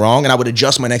doing something wrong, and I would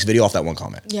adjust my next video off that one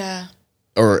comment. Yeah.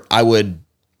 Or I would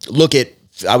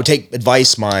take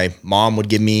advice my mom would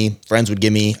give me, friends would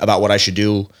give me about what I should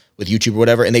do with YouTube or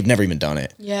whatever, and they've never even done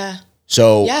it. Yeah.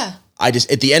 So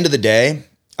at the end of the day,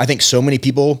 I think so many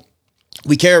people,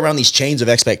 we carry around these chains of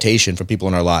expectation from people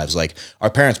in our lives. Like our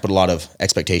parents put a lot of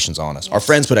expectations on us. Our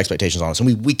friends put expectations on us.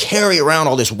 And we carry around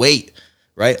all this weight,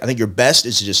 right? I think your best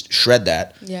is to just shred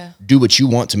that. Yeah. Do what you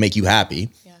want to make you happy.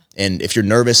 Yeah. And if you're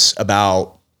nervous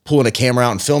about pulling a camera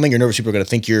out and filming, you're nervous people are going to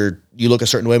think you look a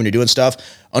certain way when you're doing stuff.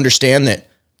 Understand that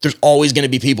there's always going to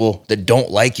be people that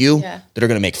don't like you, that are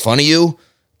going to make fun of you.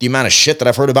 The amount of shit that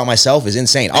I've heard about myself is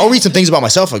insane. I'll read some things about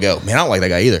myself. I go, man, I don't like that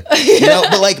guy either. You know,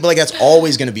 but like that's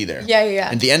always going to be there. Yeah.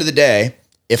 And at the end of the day,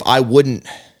 if I wouldn't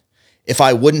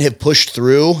have pushed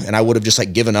through and I would have just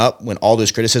like given up when all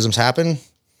those criticisms happened,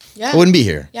 I wouldn't be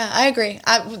here. Yeah, I agree.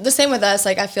 The same with us.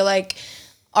 Like, I feel like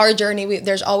our journey,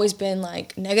 there's always been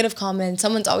like negative comments.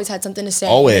 Someone's always had something to say.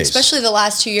 Always. Especially the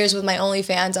last 2 years with my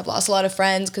OnlyFans, I've lost a lot of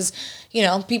friends because, you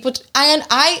know, people.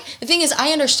 The thing is,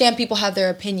 I understand people have their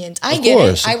opinions. I get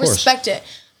it. I respect it.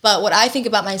 But what I think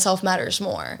about myself matters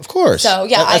more. Of course. So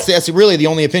yeah, that's really the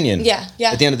only opinion. Yeah.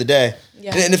 At the end of the day.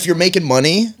 Yeah. And if you're making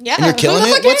money and you're killing who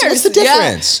the it, fuck what's the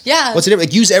difference? Yeah. What's the difference?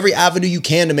 Like, use every avenue you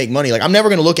can to make money. Like, I'm never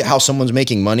going to look at how someone's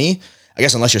making money. I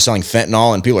guess unless you're selling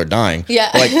fentanyl and people are dying. Yeah.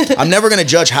 Like, I'm never going to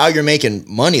judge how you're making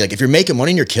money. Like, if you're making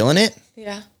money and you're killing it,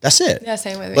 that's it. Yeah,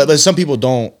 same with me. But some people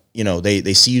don't, you know,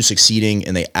 they see you succeeding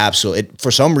and they absolutely,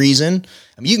 for some reason,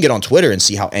 I mean, you can get on Twitter and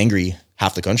see how angry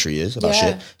half the country is about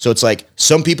shit. So it's like,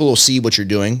 some people will see what you're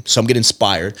doing. Some get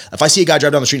inspired. If I see a guy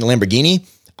drive down the street in a Lamborghini,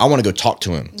 I want to go talk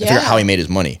to him and figure out how he made his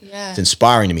money. Yeah. It's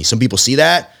inspiring to me. Some people see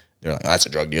that. They're like, oh, that's a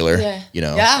drug dealer, you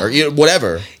know, or you know,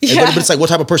 whatever. But it's like, what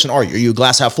type of person are you? Are you a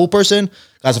glass half full person?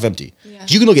 Glass half empty? Yeah.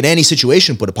 You can look at any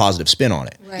situation, put a positive spin on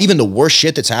it. Right. Even the worst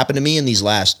shit that's happened to me in these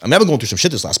last, I've been going through some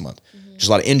shit this last month. Just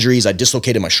a lot of injuries. I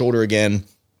dislocated my shoulder again.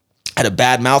 I had a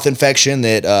bad mouth infection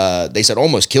that they said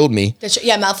almost killed me.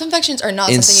 Yeah, mouth infections are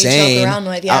not something you joke around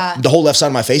with. Yeah. The whole left side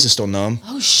of my face is still numb.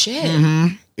 Oh, shit.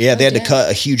 Mm-hmm. Yeah, they had to cut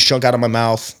a huge chunk out of my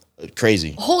mouth.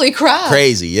 Crazy. Holy crap.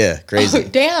 Crazy, yeah. Crazy. Oh,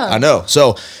 damn. I know.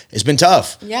 So it's been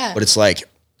tough. Yeah. But it's like,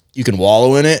 you can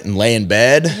wallow in it and lay in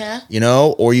bed, you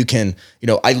know, or you can, you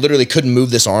know, I literally couldn't move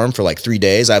this arm for like 3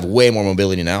 days. I have way more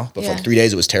mobility now, but for like 3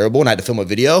 days it was terrible and I had to film a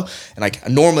video. And like,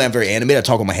 normally I'm very animated. I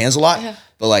talk with my hands a lot,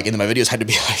 but like, and then my videos had to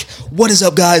be like, what is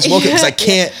up guys? Welcome. Because I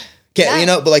can't, you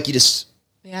know, but like you just,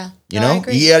 you know,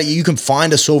 you can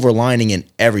find a silver lining in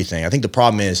everything. I think the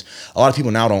problem is a lot of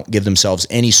people now don't give themselves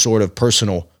any sort of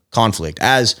personal conflict.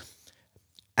 As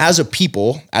a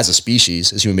people, as a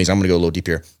species, as human beings, I'm going to go a little deep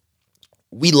here.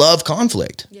 We love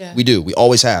conflict. Yeah. We do. We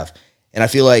always have. And I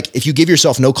feel like if you give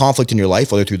yourself no conflict in your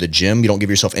life, whether through the gym, you don't give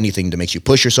yourself anything that makes you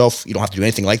push yourself, you don't have to do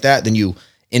anything like that, then you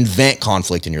invent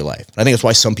conflict in your life. And I think that's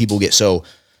why some people get so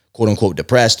quote unquote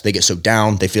depressed. They get so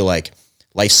down. They feel like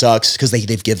life sucks because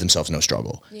they've given themselves no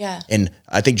struggle. Yeah. And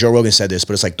I think Joe Rogan said this,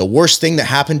 but it's like the worst thing that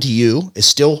happened to you is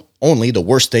still only the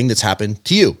worst thing that's happened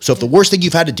to you. So if the worst thing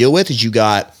you've had to deal with is you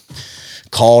got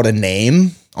called a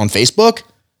name on Facebook,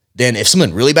 then if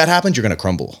something really bad happens, you're going to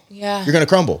crumble. Yeah. You're going to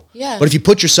crumble. Yeah. But if you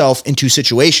put yourself into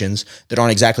situations that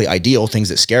aren't exactly ideal, things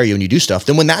that scare you and you do stuff,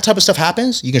 then when that type of stuff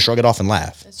happens, you can shrug it off and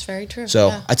laugh. That's very true. So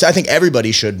I think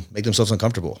everybody should make themselves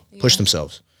uncomfortable, push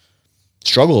themselves,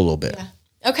 struggle a little bit. Yeah.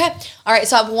 Okay. All right.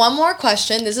 So I have one more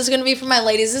question. This is going to be for my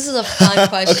ladies. This is a fun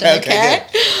question. okay.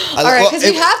 All right. Because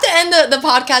we have to end the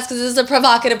podcast because this is a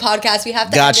provocative podcast. We have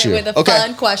to end it with a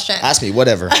fun question. Ask me,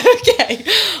 whatever. Okay.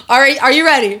 All right. Are you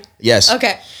ready? Yes.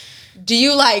 Okay. Do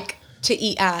you like to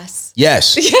eat ass?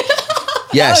 Yes.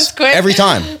 Yes. Every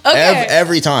time. Okay.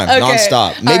 Every time. Okay.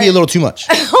 Nonstop. Maybe a little too much.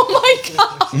 Oh my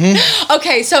God.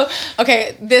 Mm-hmm.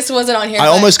 Okay. This wasn't on here. I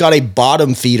almost got a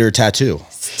bottom feeder tattoo.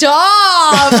 Stop.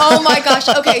 Oh my gosh.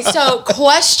 Okay. So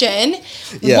question.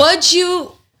 Would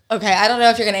you, I don't know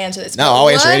if you're going to answer this. No, I'll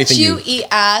answer anything. Would you eat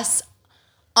ass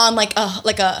on like a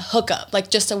hookup?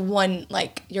 Like just a one,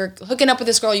 like you're hooking up with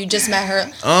this girl, you just met her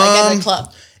like at the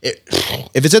club.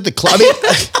 If it's at the club, I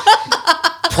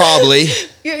mean, probably.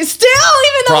 Still, even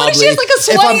though what if she has like a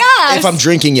sweaty ass? If I'm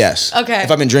drinking, yes. Okay. If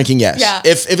I've been drinking, yes. Yeah.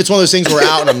 If it's one of those things where we're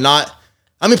out and I'm not,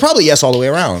 I mean, probably yes all the way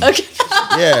around. Okay.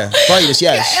 Yeah, probably just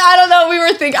yes. I don't know.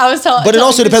 I was telling. But it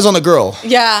also depends on the girl.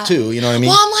 Yeah. Too, you know what I mean?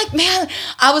 Well, I'm like,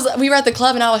 man, we were at the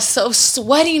club and I was so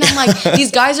sweaty and I'm like, these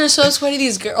guys are so sweaty,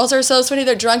 these girls are so sweaty,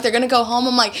 they're drunk, they're gonna go home.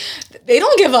 I'm like, they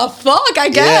don't give a fuck, I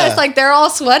guess. Yeah. Like they're all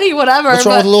sweaty, whatever. What's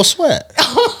wrong with a little sweat?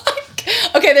 Oh my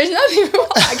God. Okay, there's nothing wrong.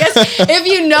 I guess if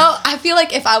you know, I feel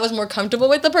like if I was more comfortable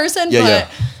with the person,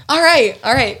 all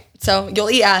right. So you'll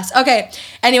eat ass. Okay.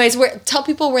 Anyways, tell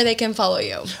people where they can follow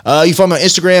you. You follow me on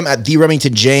Instagram at the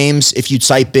Remington James. If you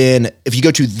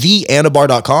go to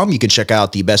theanabar.com, you can check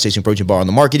out the best tasting protein bar on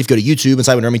the market. If you go to YouTube and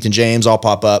type in Remington James, I'll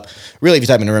pop up. Really, if you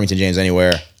type in Remington James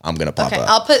anywhere, I'm going to pop up.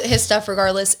 I'll put his stuff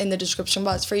regardless in the description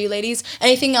box for you ladies.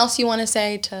 Anything else you want to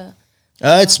say to...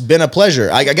 It's been a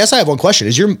pleasure. I guess I have one question.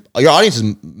 Is your audience is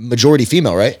majority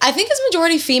female, right? I think it's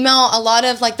majority female. A lot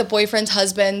of like the boyfriends,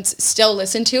 husbands still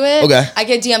listen to it. Okay. I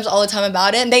get DMs all the time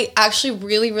about it, and they actually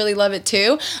really, really love it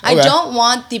too. I don't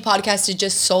want the podcast to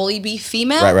just solely be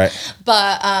female. Right.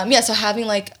 But so having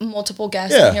like multiple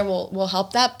guests in here will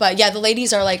help that. But yeah, the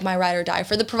ladies are like my ride or die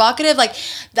for the provocative. Like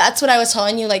that's what I was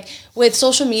telling you. Like with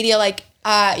social media, like.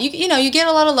 You get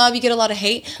a lot of love, you get a lot of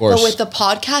hate, but with the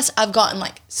podcast, I've gotten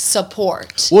like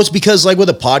support. Well, it's because like with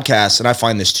a podcast, and I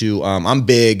find this too. I'm a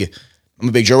big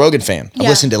Joe Rogan fan. I've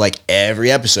listened to like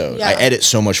every episode. Yeah. I edit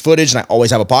so much footage, and I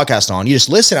always have a podcast on. You just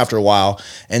listen after a while,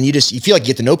 and you feel like you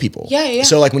get to know people. Yeah.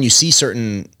 So like when you see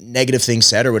certain negative things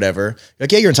said or whatever,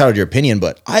 like you're entitled to your opinion,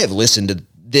 but I have listened to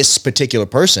this particular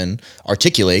person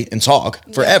articulate and talk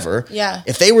forever. Yeah.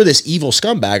 If they were this evil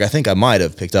scumbag, I think I might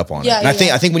have picked up on it. And I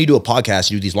think when you do a podcast,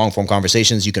 you do these long form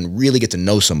conversations, you can really get to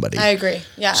know somebody. I agree.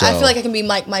 Yeah. So, I feel like I can be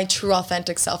my true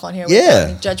authentic self on here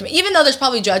without judgment. Even though there's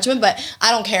probably judgment, but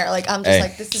I don't care. Like I'm just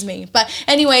like, this is me. But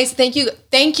anyways, thank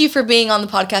you for being on the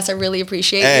podcast. I really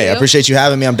appreciate you. I appreciate you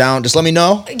having me. I'm down. Just let me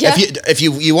know. Yeah. If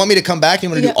you want me to come back and you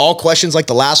want to do all questions like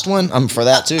the last one, I'm for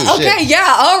that too. Okay. Shit.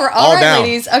 Yeah. All right,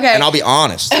 ladies. Okay. And I'll be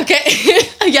honest. Okay.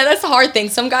 Yeah, that's the hard thing.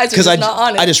 Some guys are just not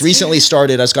honest. I just recently I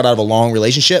just got out of a long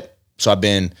relationship. So I've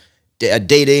been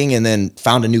dating and then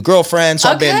found a new girlfriend.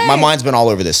 So my mind's been all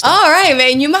over this stuff. All right,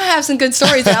 man. You might have some good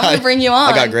stories and I'm going to bring you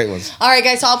on. I got great ones. All right,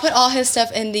 guys. So I'll put all his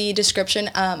stuff in the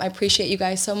description. I appreciate you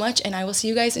guys so much and I will see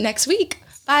you guys next week.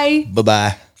 Bye.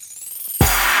 Bye-bye.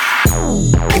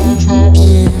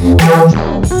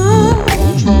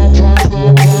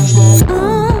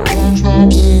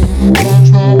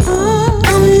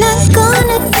 I'm not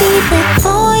gonna keep it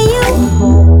for you,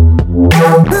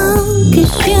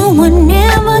 'cause you were never